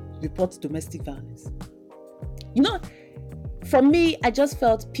domestic violence. For me, I just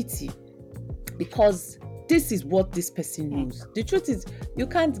felt pity, because this is what this person knows. The truth is, you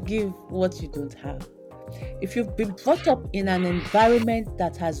can't give what you don't have. If you've been brought up in an environment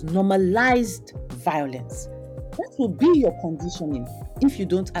that has normalized violence, that will be your conditioning if you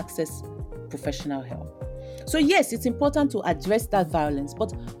don't access professional help. So yes, it's important to address that violence,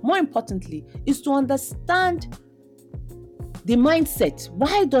 but more importantly is to understand the mindset.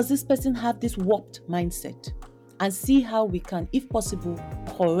 Why does this person have this warped mindset? And see how we can, if possible,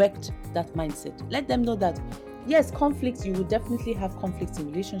 correct that mindset. Let them know that, yes, conflicts, you will definitely have conflicts in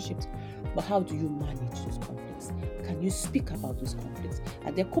relationships, but how do you manage those conflicts? Can you speak about those conflicts?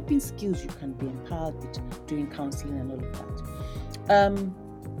 Are there coping skills you can be empowered with during counseling and all of that?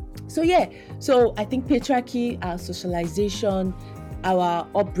 So I think patriarchy, our socialization, our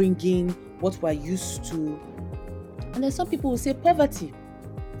upbringing, what we're used to, and then some people will say poverty.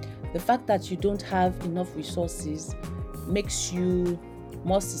 The fact that you don't have enough resources makes you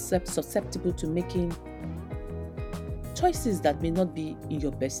more susceptible to making choices that may not be in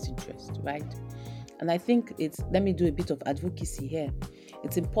your best interest, right? And I think let me do a bit of advocacy here.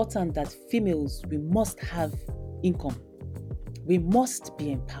 It's important that females, we must have income. We must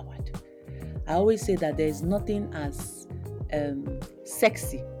be empowered. I always say that there is nothing as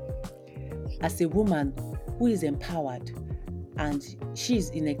sexy as a woman who is empowered and she's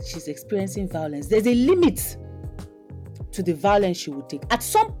experiencing violence. There's a limit to the violence she will take. At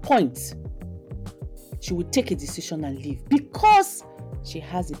some point, she will take a decision and leave because she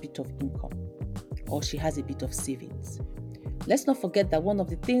has a bit of income or she has a bit of savings. Let's not forget that one of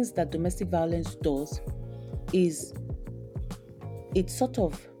the things that domestic violence does is it sort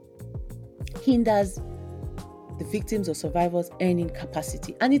of hinders the victims or survivors' earning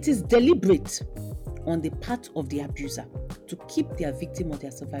capacity, and it is deliberate on the part of the abuser to keep their victim or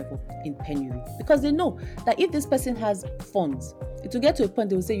their survivor in penury, because they know that if this person has funds, it will get to a point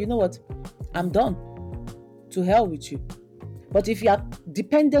they will say, you know what, I'm done, to hell with you. But if you are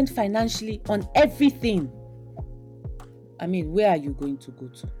dependent financially on everything, I mean, where are you going to go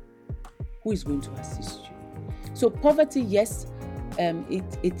to? Who is going to assist you? So poverty, yes,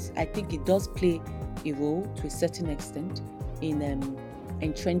 I think it does play a role to a certain extent in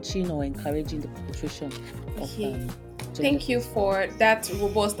entrenching or encouraging the perpetration of Thank you for that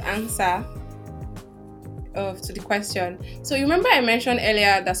robust answer to the question. So you remember I mentioned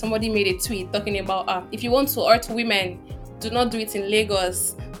earlier that somebody made a tweet talking about if you want to hurt women, do not do it in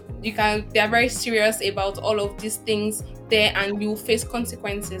Lagos. They are very serious about all of these things there and you face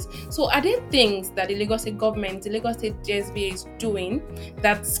consequences. So are there things that the Lagos State government, the Lagos State GSBA is doing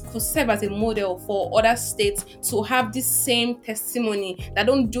that could serve as a model for other states to have this same testimony that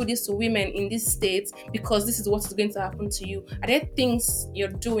don't do this to women in this state because this is what is going to happen to you? Are there things you're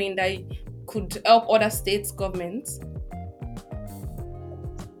doing that could help other states' governments?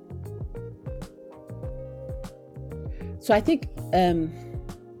 So I think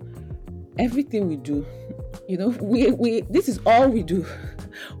everything we do, we this is all we do.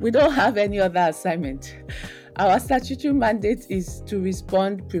 We don't have any other assignment. Our statutory mandate is to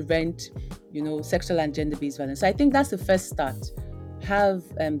respond, prevent, sexual and gender-based violence. So I think that's the first start. Have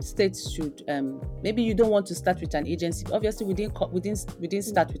states should maybe you don't want to start with an agency. Obviously, we didn't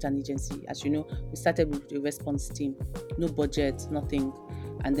start with an agency. As you know, we started with a response team, no budget, nothing,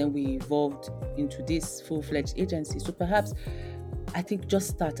 and then we evolved into this full-fledged agency. So perhaps I think just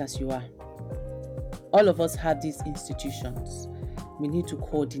start as you are. All of us have these institutions. We need to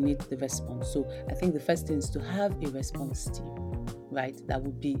coordinate the response. So I think the first thing is to have a response team, right? That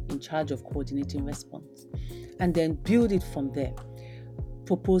would be in charge of coordinating response, and then build it from there.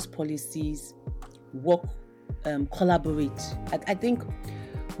 Propose policies, work, collaborate. I think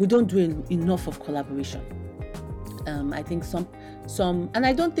we don't do enough of collaboration. I think some, and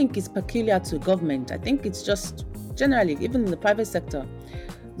I don't think it's peculiar to government. I think it's just generally, even in the private sector,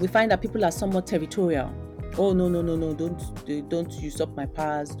 we find that people are somewhat territorial. Oh, no, don't usurp my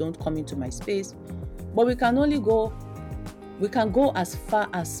powers, don't come into my space. But we can go as far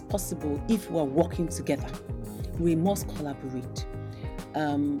as possible if we're working together. We must collaborate.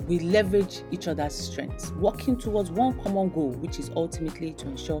 We leverage each other's strengths, working towards one common goal, which is ultimately to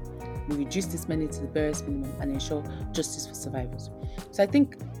ensure we reduce this money to the barest minimum and ensure justice for survivors. So I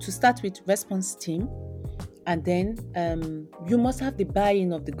think to start with response team, and then you must have the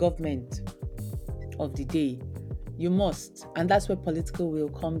buy-in of the government of the day. You must, and that's where political will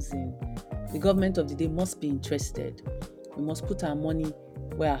comes in. The government of the day must be interested. We must put our money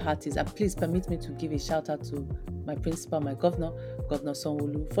where our heart is. And please permit me to give a shout out to my principal, my Governor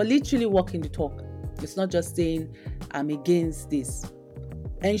Sanwo-Olu, for literally walking the talk. It's not just saying I'm against this.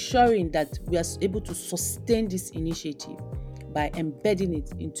 Ensuring that we are able to sustain this initiative by embedding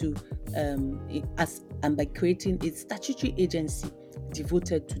it into and by creating a statutory agency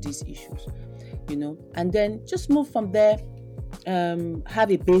devoted to these issues, and then just move from there. Have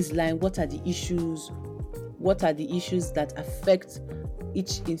a baseline. What are the issues? What are the issues that affect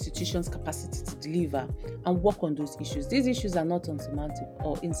each institution's capacity to deliver, and work on those issues. These issues are not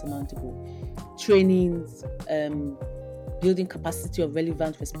insurmountable. Trainings, building capacity of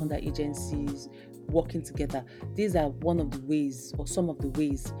relevant responder agencies, working together. These are one of the ways, or some of the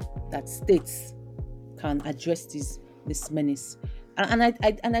ways, that states can address this menace. And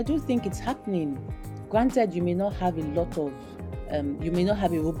I do think it's happening. Granted, you may not have a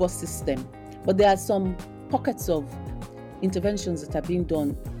robust system, but there are some pockets of interventions that are being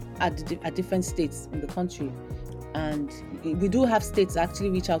done at different states in the country. And we do have states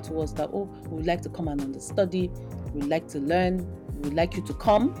actually reach out to us that, we would like to come and understudy, we would like to learn, we would like you to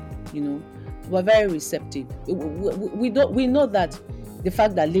come, We're very receptive. We know that the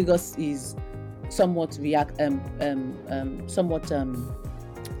fact that Lagos is somewhat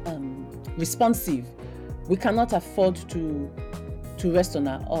responsive, we cannot afford to rest on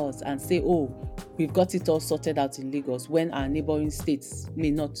our oars and say, we've got it all sorted out in Lagos, when our neighboring states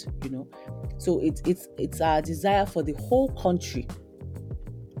may not, So it's our desire for the whole country,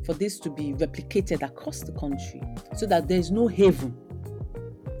 for this to be replicated across the country, so that there's no haven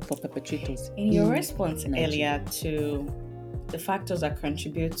for perpetrators. In your response earlier to the factors that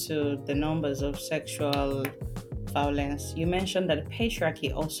contribute to the numbers of sexual violence, you mentioned that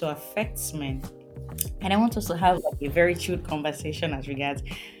patriarchy also affects men. And I want us to have a very chilled conversation as regards.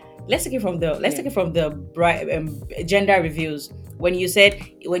 Let's take it from the gender reviews. When you say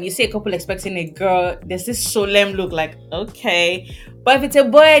a couple expecting a girl, there's this solemn look like, okay. But if it's a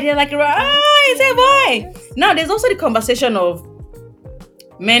boy, they're like, it's a boy. Now there's also the conversation of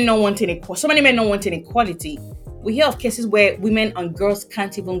men not wanting equality. So many men not wanting equality. We hear of cases where women and girls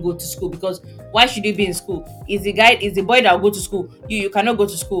can't even go to school, because why should you be in school? Is the boy that will go to school? You cannot go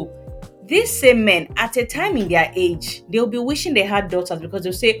to school. These same men, at a time in their age, they'll be wishing they had daughters, because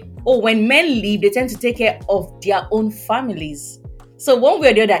they'll say, when men leave, they tend to take care of their own families. So one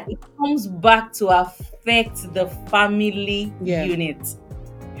way or the other, it comes back to affect the family unit.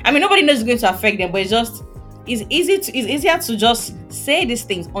 I mean, nobody knows it's going to affect them, but it's easier to just say these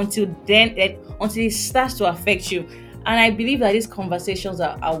things until it starts to affect you. And I believe that these conversations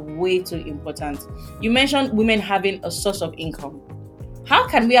are way too important. You mentioned women having a source of income. How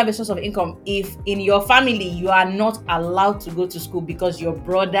can we have a source of income if in your family you are not allowed to go to school because your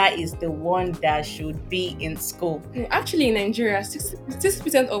brother is the one that should be in school? Actually, in Nigeria,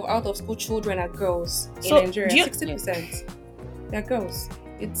 60% of out-of-school children are girls. In Nigeria, 60%. They're girls.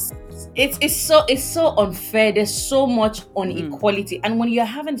 It's so unfair. There's so much inequality. And when you're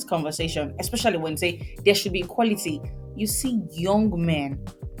having this conversation, especially when you say there should be equality, you see young men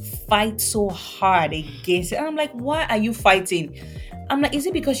fight so hard against it. And I'm like, why are you fighting? I'm like, is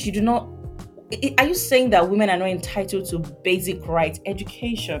it because you do not... Are you saying that women are not entitled to basic rights?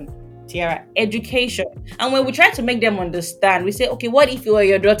 Education, Tiara, education. And when we try to make them understand, we say, okay, what if you were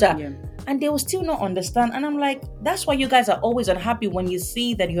your daughter? Yeah. and they will still not understand. And I'm like, that's why you guys are always unhappy when you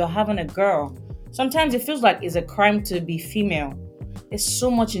see that you're having a girl. Sometimes it feels like it's a crime to be female. There's so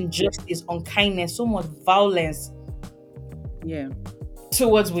much injustice, unkindness, so much violence Yeah.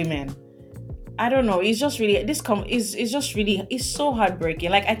 towards women. I don't know. It's just really is just really it's so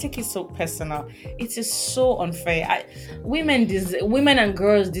heartbreaking. Like I take it so personal. It is so unfair. Women and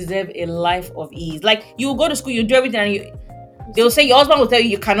girls deserve a life of ease. Like you go to school, you do everything, and they'll say your husband will tell you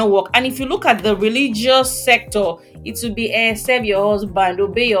you cannot work. And if you look at the religious sector, it will be serve your husband,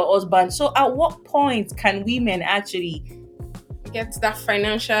 obey your husband. So at what point can women actually Get that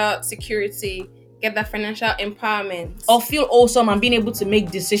financial security, get that financial empowerment. or feel awesome and being able to make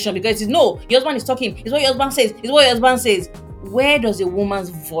decisions? Because it's no, your husband is talking, it's what your husband says, it's what your husband says. Where does a woman's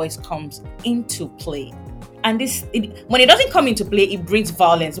voice comes into play? And when it doesn't come into play, it brings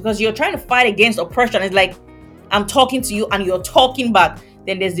violence because you're trying to fight against oppression. It's like I'm talking to you and you're talking back.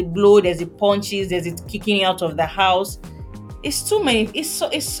 Then there's the blow, there's the punches, there's it kicking you out of the house. It's too many. It's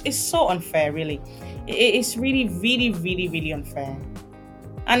so unfair, really. It's really, really, really, really unfair.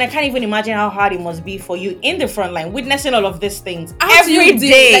 And I can't even imagine how hard it must be for you in the front line, witnessing all of these things every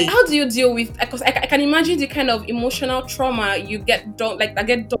day. How do you deal with? Because I can imagine the kind of emotional trauma you get done, like that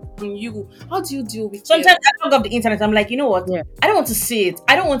get done on you. How do you deal with Sometimes it? I log up the internet. I'm like, you know what? Yeah. I don't want to see it.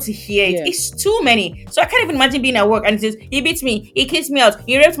 I don't want to hear it. Yeah. It's too many. So I can't even imagine being at work and it says he beats me, he kicks me out,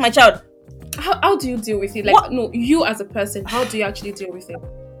 he raped my child. How do you deal with it? Like, What? no, you as a person, how do you actually deal with it?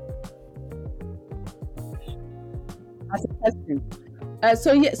 As a person.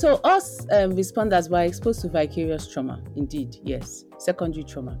 So us responders were exposed to vicarious trauma. Indeed, yes, secondary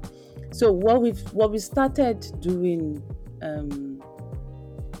trauma. So what we started doing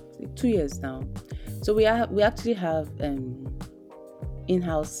 2 years now. So we actually have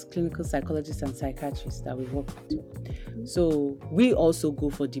in-house clinical psychologists and psychiatrists that we work with. So we also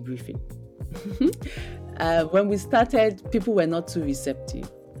go for debriefing. When we started, people were not too receptive,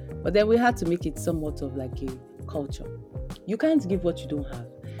 but then we had to make it somewhat of like a culture. You can't give what you don't have.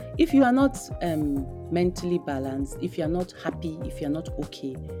 If you are not mentally balanced, if you are not happy, if you are not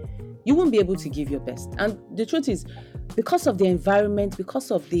okay, you won't be able to give your best. And the truth is, because of the environment, because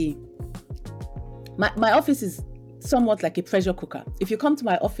of my office is somewhat like a pressure cooker. If you come to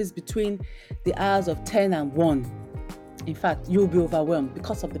my office between the hours of 10 and 1, in fact, you'll be overwhelmed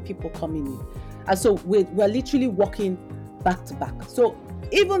because of the people coming in. And so we're literally working back to back. So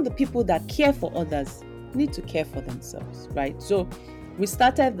even the people that care for others need to care for themselves, right? So we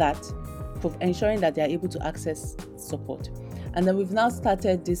started that, ensuring that they are able to access support. And then we've now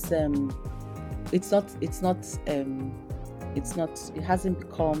started this, it hasn't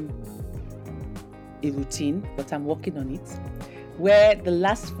become a routine, but I'm working on it, where the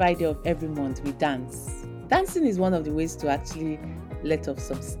last Friday of every month we dance. Dancing is one of the ways to actually let off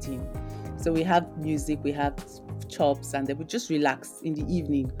some steam. So we have music, we have chops, and then we just relax in the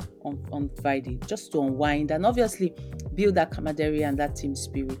evening on Friday, just to unwind and obviously build that camaraderie and that team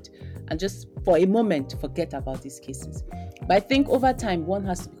spirit, and just for a moment forget about these cases. But I think over time one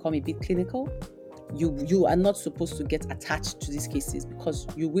has to become a bit clinical. You are not supposed to get attached to these cases, because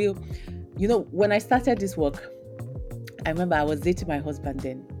you will. You know, when I started this work, I remember I was dating my husband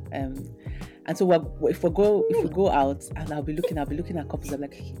then, and so if we go out and I'll be looking at couples, I'm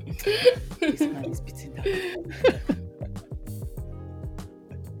like, hey, this man is beating down.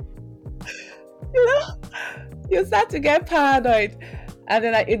 You know, you start to get paranoid, and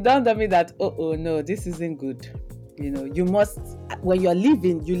then it dawned on me that oh no, this isn't good. You know, you must, when you're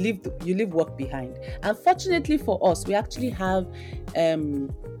leaving, you leave work behind. And fortunately for us, we actually have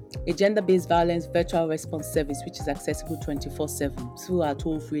a gender-based violence virtual response service, which is accessible 24/7 through our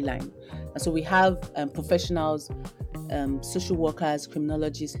toll-free line. And so we have professionals, social workers,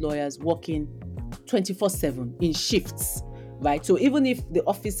 criminologists, lawyers working 24/7 in shifts, right? So even if the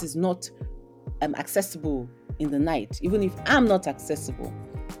office is not accessible in the night, even if I'm not accessible,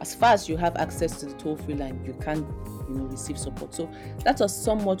 as far as you have access to the toll-free line, you can, receive support. So that has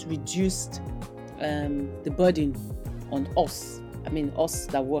somewhat reduced the burden on us. I mean, us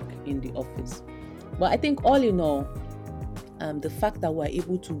that work in the office. But I think all in all, the fact that we're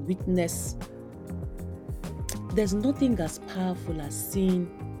able to witness, there's nothing as powerful as seeing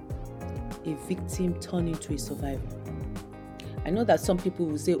a victim turn into a survivor. I know that some people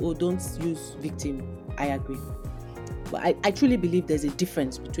will say, oh, don't use victim. I agree. But I truly believe there's a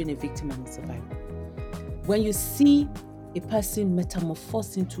difference between a victim and a survivor. When you see a person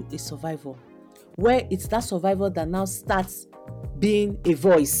metamorphosed into a survivor, where it's that survivor that now starts being a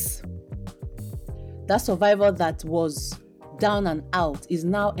voice, that survivor that was down and out is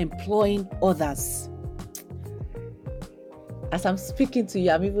now employing others. As I'm speaking to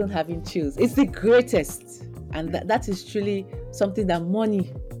you, I'm even having chills. It's the greatest. And that is truly something that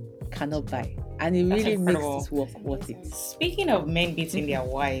money cannot buy. And it That's really makes incredible. this work worth it. Speaking of men beating their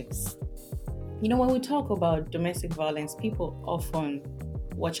wives, when we talk about domestic violence, people often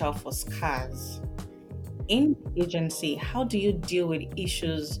watch out for scars. In the agency, how do you deal with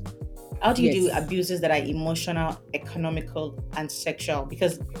issues? How do you deal with Yes. abuses that are emotional, economical, and sexual?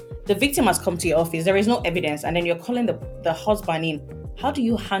 Because the victim has come to your office, there is no evidence, and then you're calling the husband in. How do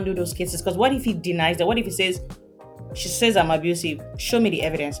you handle those cases? Because what if he denies that? What if he says, she says I'm abusive, show me the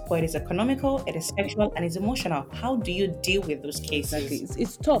evidence, but it is economical, it is sexual, and it's emotional? How do you deal with those Exactly. cases?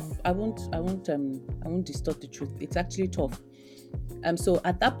 It's tough. I won't distort the truth. It's actually tough. So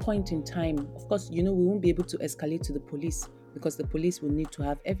at that point in time, of course, we won't be able to escalate to the police because the police will need to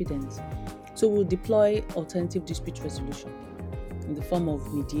have evidence. So we'll deploy alternative dispute resolution in the form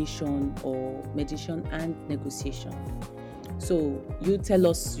of mediation and negotiation. So you tell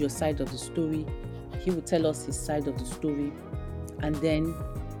us your side of the story, he will tell us his side of the story, and then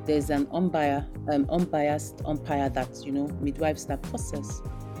there's an unbiased umpire that midwives that process.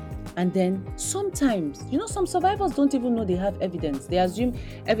 And then sometimes, some survivors don't even know they have evidence. They assume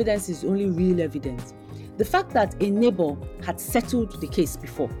evidence is only real evidence. The fact that a neighbor had settled the case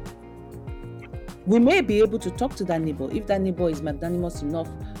before, we may be able to talk to that neighbor if that neighbor is magnanimous enough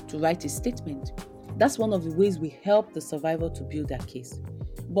to write a statement. That's one of the ways we help the survivor to build their case.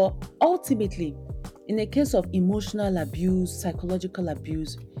 But ultimately, in a case of emotional abuse, psychological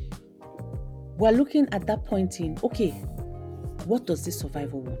abuse, we're looking at that point in, okay, what does this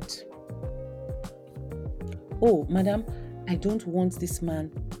survivor want? Oh, madam, I don't want this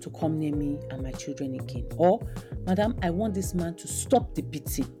man to come near me and my children again. Or, madam, I want this man to stop the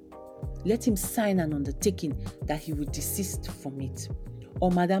beating. Let him sign an undertaking that he will desist from it. Or,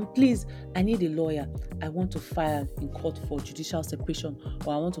 madam, please, I need a lawyer. I want to file in court for judicial separation,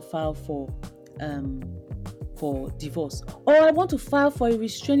 or I want to file for divorce, or I want to file for a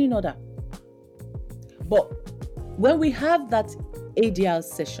restraining order. But when we have that ADR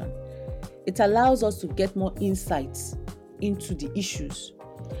session, it allows us to get more insights into the issues.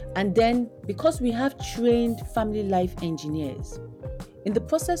 And then, because we have trained family life engineers, in the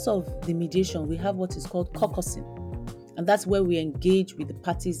process of the mediation, we have what is called caucusing. And that's where we engage with the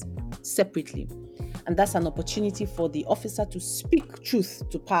parties separately. And that's an opportunity for the officer to speak truth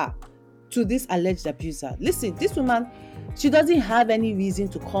to power to this alleged abuser. Listen, this woman, she doesn't have any reason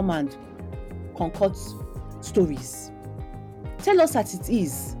to come and concoct stories. Tell us as it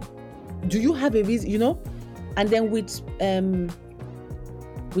is. Do you have a reason, And then with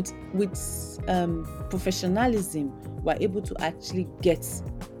professionalism, we're able to actually get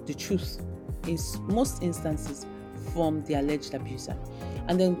the truth in most instances from the alleged abuser.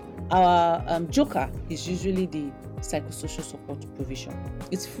 And then our joker is usually the psychosocial support provision.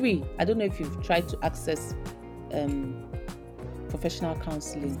 It's free. I don't know if you've tried to access professional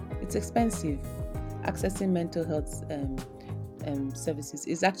counseling. It's expensive. Accessing mental health services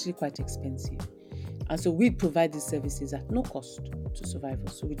is actually quite expensive. And so we provide these services at no cost to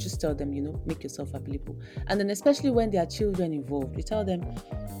survivors. So we just tell them, make yourself available. And then especially when there are children involved, we tell them,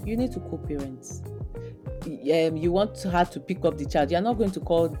 you need to co-parent. You want her to pick up the child. You're not going to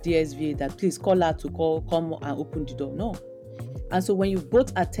call DSVA that please call her to come and open the door. No. And so when you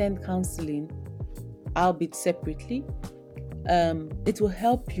both attend counseling, albeit separately, it will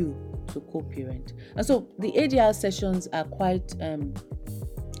help you to co-parent. And so the ADR sessions are quite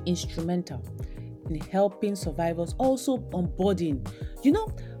instrumental in helping survivors, also onboarding.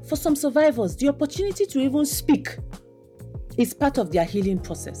 For some survivors, the opportunity to even speak is part of their healing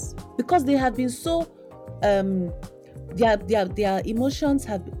process because they have been so their emotions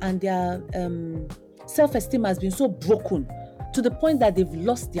have and their self-esteem has been so broken to the point that they've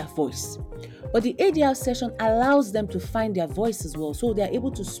lost their voice. But the ADR session allows them to find their voice as well, so they're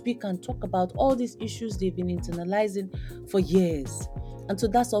able to speak and talk about all these issues they've been internalizing for years. And so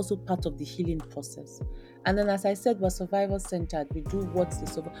that's also part of the healing process. And then, as I said, we're survivor-centered. We do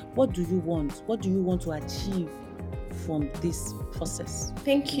what do you want? What do you want to achieve from this process?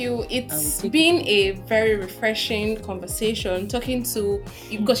 Thank you. It's been a very refreshing conversation talking to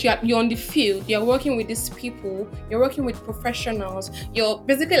you because you're on the field, you're working with these people, you're working with professionals, you're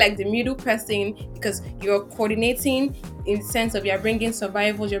basically like the middle person because you're coordinating in the sense of you're bringing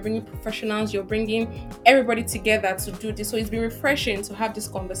survivors, you're bringing professionals, you're bringing everybody together to do this. So it's been refreshing to have this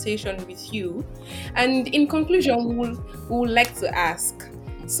conversation with you. And in conclusion, we would like to ask,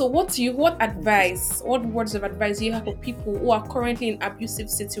 so what words of advice do you have for people who are currently in abusive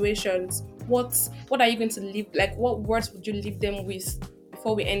situations? What are you going to leave, what words would you leave them with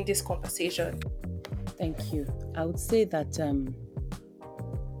before we end this conversation? Thank you. I would say that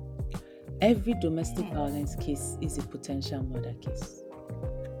every domestic violence case is a potential murder case.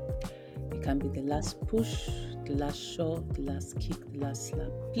 It can be the last push, the last shove, the last kick, the last slap.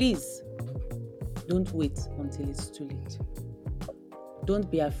 Please don't wait until it's too late.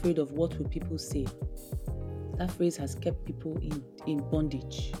 Don't be afraid of what will people say. That phrase has kept people in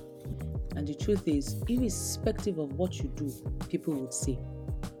bondage. And the truth is, irrespective of what you do, people would say.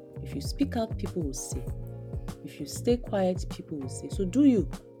 If you speak out, people will say. If you stay quiet, people will say. So do you.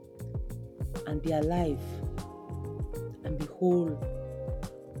 And be alive. And be whole.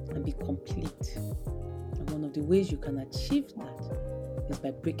 And be complete. And one of the ways you can achieve that is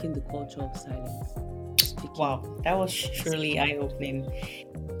by breaking the culture of silence. Speaking. Wow, that was truly eye-opening.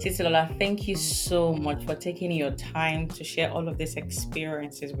 Titilola, thank you so much for taking your time to share all of these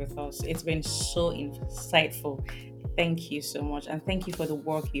experiences with us. It's been so insightful. Thank you so much. And thank you for the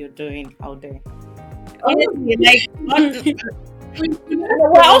work you're doing out there. Honestly,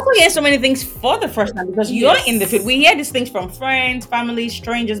 we're also hearing so many things for the first time because you're in the field. We hear these things from friends, family,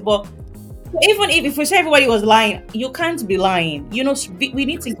 strangers, but even if we say everybody was lying, you can't be lying. We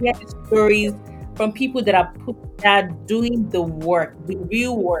need to hear the stories from people that are doing the work, the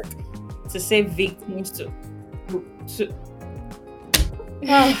real work, to save victims to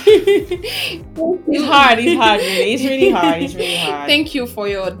it's hard, really. It's really hard. Thank you for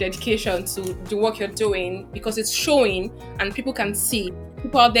your dedication to the work you're doing, because it's showing and people can see.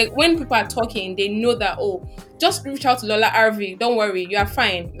 People out there, when people are talking, they know that, just reach out to Lola RV. Don't worry, you are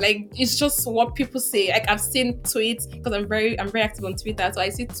fine. Like, it's just what people say. Like, I've seen tweets, because I'm very active on Twitter, so I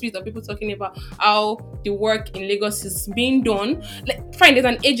see tweets of people talking about how the work in Lagos is being done. Like, fine, there's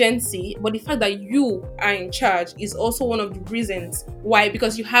an agency, but the fact that you are in charge is also one of the reasons why.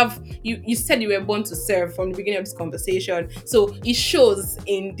 Because you said you were born to serve from the beginning of this conversation. So it shows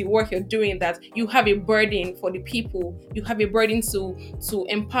in the work you're doing that you have a burden for the people. You have a burden to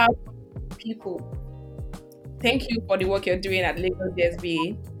empower people. Thank you for the work you're doing at Lagos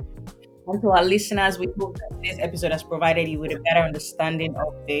DSB. And to our listeners, we hope that this episode has provided you with a better understanding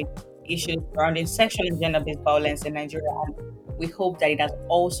of the issues surrounding sexual and gender-based violence in Nigeria. And we hope that it has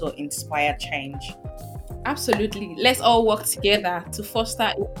also inspired change. Absolutely. Let's all work together to foster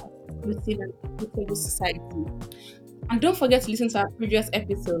a inclusive and equitable society. And don't forget to listen to our previous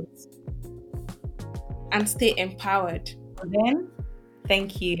episodes. And stay empowered. Then,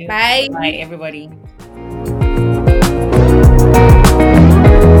 thank you. Bye. Bye, everybody.